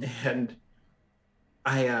sideboard, and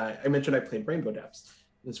I mentioned I played Rainbow Depths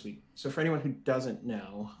this week. So for anyone who doesn't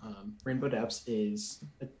know, Rainbow Depths is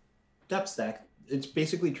a depths deck. It's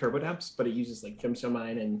basically Turbo Depths, but it uses like Gemstone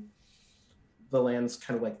Mine and the lands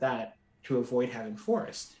kind of like that to avoid having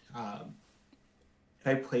Forest. And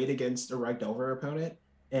I played against a Red Delver opponent,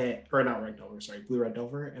 or not Red Delver, sorry, Blue Red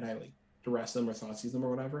Delver, and I like duress them or Thoughtseize them or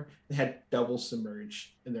whatever. They had double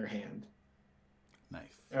Submerge in their hand.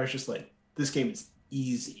 Nice. I was just like, this game is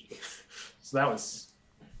easy. So that was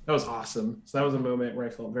awesome. So that was a moment where I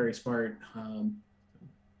felt very smart.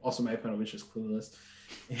 Also, my opponent was just clueless.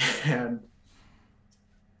 And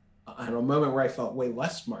a moment where I felt way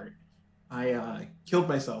less smart, I killed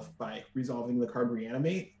myself by resolving the card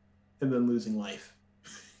Reanimate and then losing life.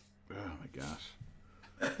 Oh my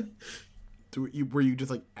gosh. So were you just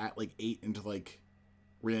like at like 8 and just like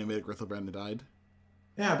reanimated Griselbrand and died?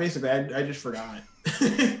 Yeah, basically, I just forgot.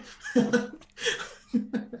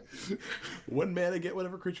 One mana, get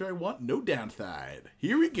whatever creature I want, no downside.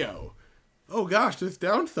 Here we go. Oh gosh, there's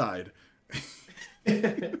downside.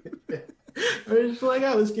 I was just like,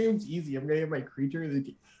 oh, this game's easy. I'm gonna get my creature.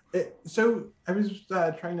 So I was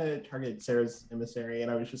trying to target Sarah's Emissary,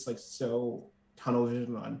 and I was just like so tunnel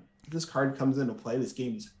vision on. If this card comes into play, this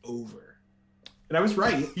game is over. And I was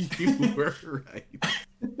right. You were right.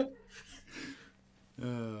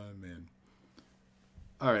 Oh man.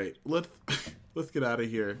 All right, let's get out of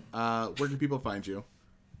here. Where can people find you?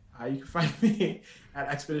 You can find me at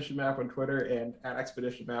Expedition Map on Twitter and at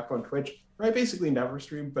Expedition Map on Twitch, where I basically never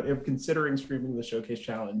stream, but I'm considering streaming the Showcase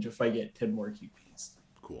Challenge if I get 10 more QPs.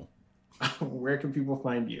 Cool. Where can people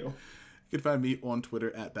find you? You can find me on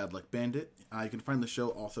Twitter at BadLuckBandit. You can find the show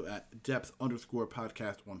also at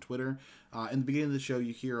Depths_podcast on Twitter. In the beginning of the show,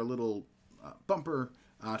 you hear a little bumper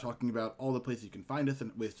talking about all the places you can find us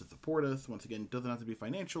and ways to support us. Once again, it doesn't have to be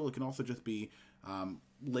financial. It can also just be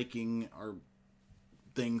liking our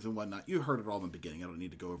things and whatnot. You heard it all in the beginning. I don't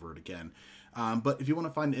need to go over it again. But if you want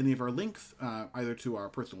to find any of our links, either to our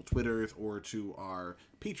personal Twitters or to our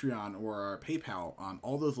Patreon or our PayPal,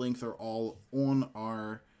 all those links are all on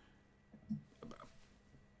our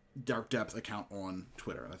Dark Depths account on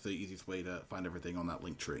Twitter. That's the easiest way to find everything on that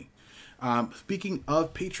link tree. Speaking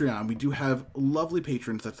of Patreon, we do have lovely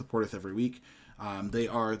patrons that support us every week. They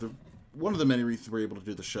are one of the many reasons we're able to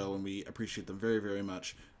do the show, and we appreciate them very, very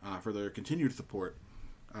much for their continued support.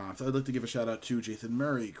 So I'd like to give a shout out to Jason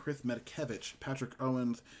Murray, Chris Medikevich, Patrick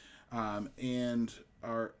Owens, and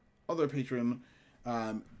our other patron.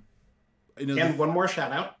 And one more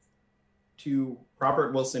shout out to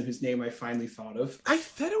Robert Wilson, whose name I finally thought of. I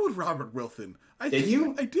said it was Robert Wilson. Did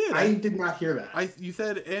you? I did. I did not hear that. You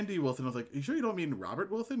said Andy Wilson. I was like, "Are you sure you don't mean Robert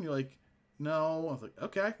Wilson?" You're like, "No." I was like,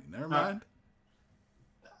 "Okay, never mind."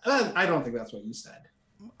 I don't think that's what you said.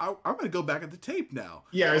 I'm going to go back at the tape now.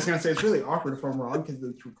 Yeah, I was going to say it's really awkward if I'm wrong because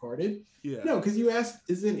it's recorded. Yeah. No, because you asked,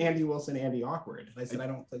 "Isn't Andy Wilson Andy awkward?" And I said, "I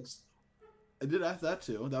don't think so." I did ask that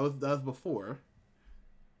too. That was before.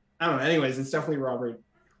 I don't know. Anyways, it's definitely Robert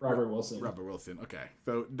Wilson. Robert Wilson. Okay,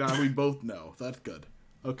 so now we both know. So that's good.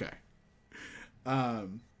 Okay. But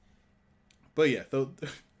yeah, so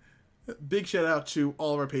big shout out to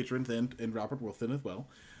all of our patrons and Robert Wilson as well.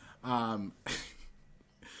 Um,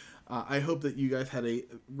 I hope that you guys had a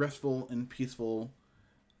restful and peaceful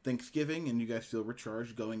Thanksgiving, and you guys feel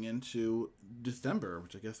recharged going into December,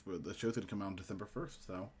 which I guess the show's going to come out on December 1st.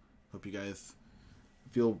 So, hope you guys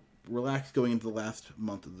feel relaxed going into the last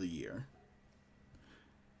month of the year.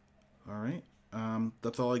 All right.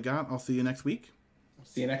 That's all I got. I'll see you next week.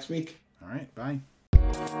 See you next week. All right. Bye.